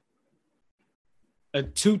 a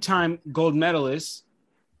 2-time gold medalist,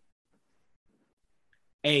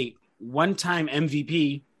 a 1-time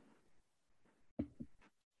MVP,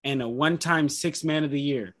 and a 1-time 6th man of the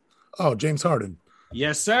year. Oh, James Harden.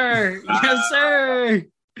 Yes, sir. Yes, sir.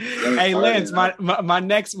 Hey, Lance, my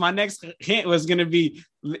next hint was gonna be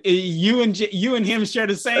you and him share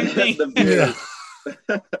the same thing. Yeah.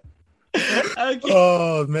 Okay.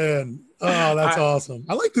 Oh man. Oh, that's awesome.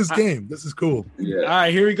 I like this game. This is cool. Yeah. All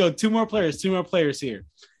right, here we go. Two more players here.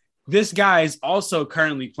 This guy is also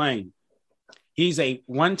currently playing. He's a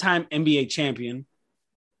 1-time NBA champion,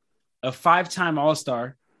 a 5-time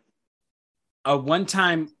All-Star, a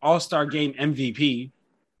 1-time All-Star Game MVP,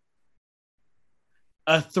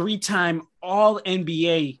 a 3-time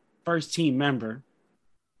All-NBA first team member,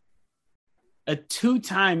 a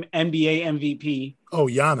 2-time NBA MVP. Oh,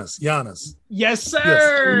 Giannis. Yes,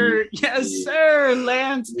 sir. Yes, sir.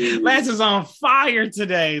 Lance is on fire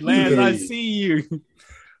today. Lance, I see you.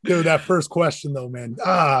 Dude, that first question though, man.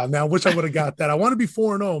 Man, I wish I would have got that. I want to be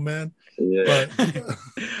 4-0, man. Yeah. But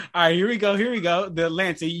All right, here we go. The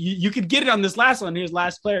Lance, you could get it on this last one. Here's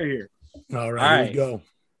last player here. All right, here we go.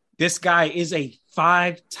 This guy is a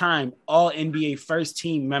 5-time All-NBA first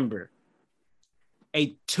team member,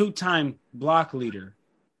 a 2-time block leader,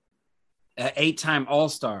 an 8-time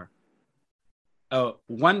All-Star, a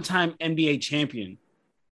 1-time NBA champion,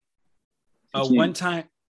 a 1-time.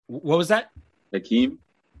 What was that? Hakeem?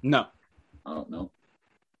 No. Oh, no.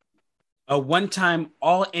 A 1-time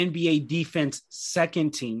All-NBA defense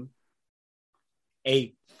second team,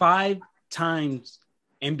 a 5 times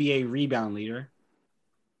NBA rebound leader,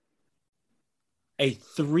 a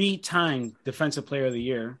 3-time defensive player of the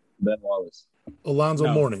year. Ben Wallace.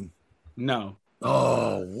 Alonzo Mourning. No.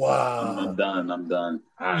 Oh, wow. I'm done.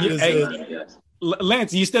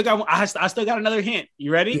 Lance, you still got one. I still got another hint.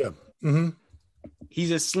 You ready? Yeah. Mm-hmm.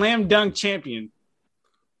 He's a slam dunk champion.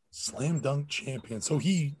 Slam dunk champion. So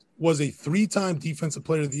he was a 3-time defensive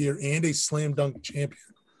player of the year and a slam dunk champion.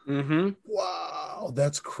 Mm-hmm. Wow,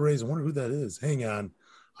 that's crazy. I wonder who that is. Hang on.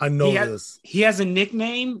 I know this. He has a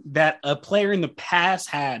nickname that a player in the past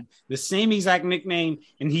had, the same exact nickname,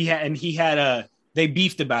 and they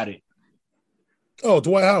beefed about it. Oh,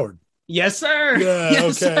 Dwight Howard. Yes, sir. Yeah,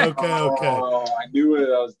 yes, okay. Oh, I knew it.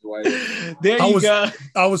 That was Dwight. There you go.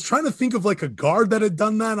 I was trying to think of like a guard that had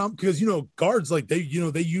done that because guards like they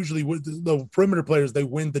usually would, the perimeter players, they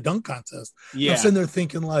win the dunk contest. Yeah. I'm sitting there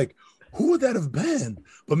thinking like, who would that have been?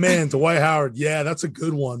 But man, Dwight Howard, yeah, that's a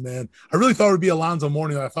good one, man. I really thought it would be Alonzo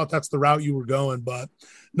Mourning. I thought that's the route you were going, but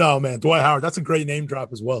no, man, Dwight Howard, that's a great name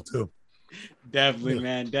drop as well too. Definitely,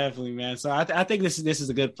 man. So I think this is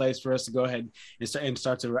a good place for us to go ahead and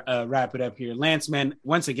start to wrap it up here. Lance, man,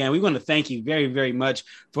 once again, we want to thank you very, very much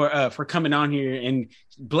for coming on here and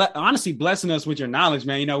honestly blessing us with your knowledge,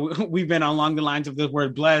 man. We've been along the lines of the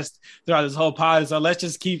word blessed throughout this whole pod, so let's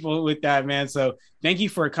just keep with that, man. So thank you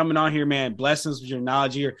for coming on here, man. Blessing us with your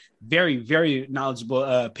knowledge. You're very, very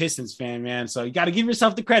knowledgeable Pistons fan, man. So you got to give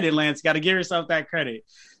yourself the credit, Lance. Got to give yourself that credit.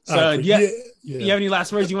 So, do you have any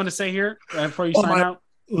last words you want to say here before you sign out?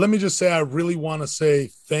 Let me just say, I really want to say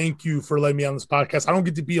thank you for letting me on this podcast. I don't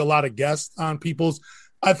get to be a lot of guests on people's.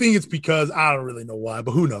 I think it's because I don't really know why,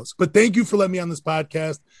 but who knows? But thank you for letting me on this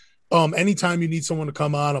podcast. Anytime you need someone to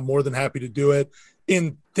come on, I'm more than happy to do it.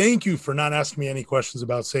 And thank you for not asking me any questions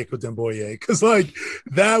about Sekou Doumbouya, because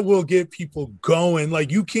that will get people going.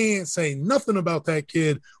 You can't say nothing about that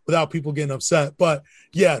kid without people getting upset. But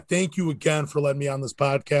yeah, thank you again for letting me on this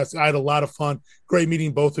podcast. I had a lot of fun. Great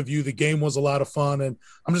meeting both of you. The game was a lot of fun, and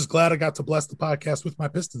I'm just glad I got to bless the podcast with my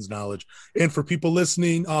Pistons knowledge. And for people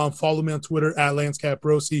listening, follow me on Twitter at Lance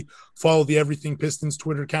Caprosi. Follow the Everything Pistons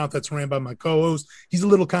Twitter account that's ran by my co-host. He's a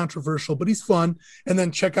little controversial, but he's fun. And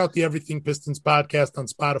then check out the Everything Pistons podcast on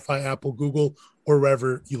Spotify, Apple, Google, or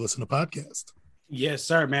wherever you listen to podcasts. Yes,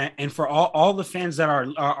 sir, man. And for all the fans that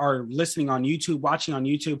are listening on YouTube, watching on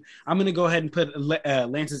YouTube, I'm going to go ahead and put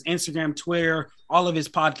Lance's Instagram, Twitter, all of his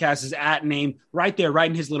podcasts is at name right there, right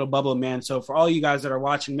in his little bubble, man. So for all you guys that are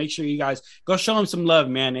watching, make sure you guys go show him some love,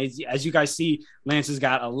 man. As you guys see, Lance has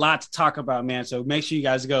got a lot to talk about, man. So make sure you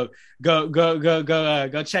guys go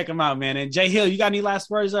check him out, man. And Jay Hill, you got any last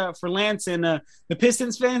words for Lance and the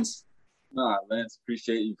Pistons fans? No, Lance,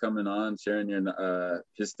 appreciate you coming on, sharing your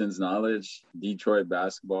Pistons knowledge, Detroit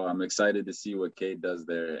basketball. I'm excited to see what Cade does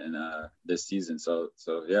there in this season. So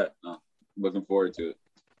yeah, looking forward to it.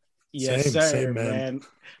 Yes, sir, man.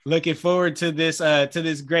 Looking forward to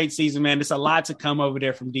this great season, man. There's a lot to come over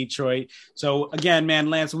there from Detroit. So again, man,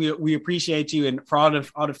 Lance, we appreciate you, and for all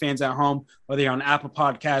the fans at home, whether you're on Apple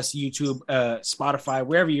Podcasts, YouTube, Spotify,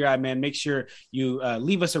 wherever you're at, man, make sure you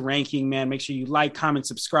leave us a ranking, man. Make sure you like, comment,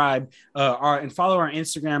 subscribe, and follow our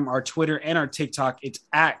Instagram, our Twitter, and our TikTok. It's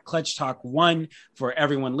at Clutch Talk 1 for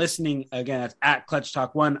everyone listening. Again, that's at Clutch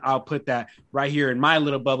Talk 1. I'll put that right here in my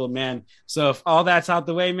little bubble, man. So if all that's out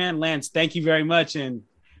the way, man, Lance, thank you very much, and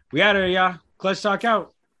we out here, y'all. Clutch Talk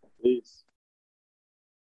out. Peace.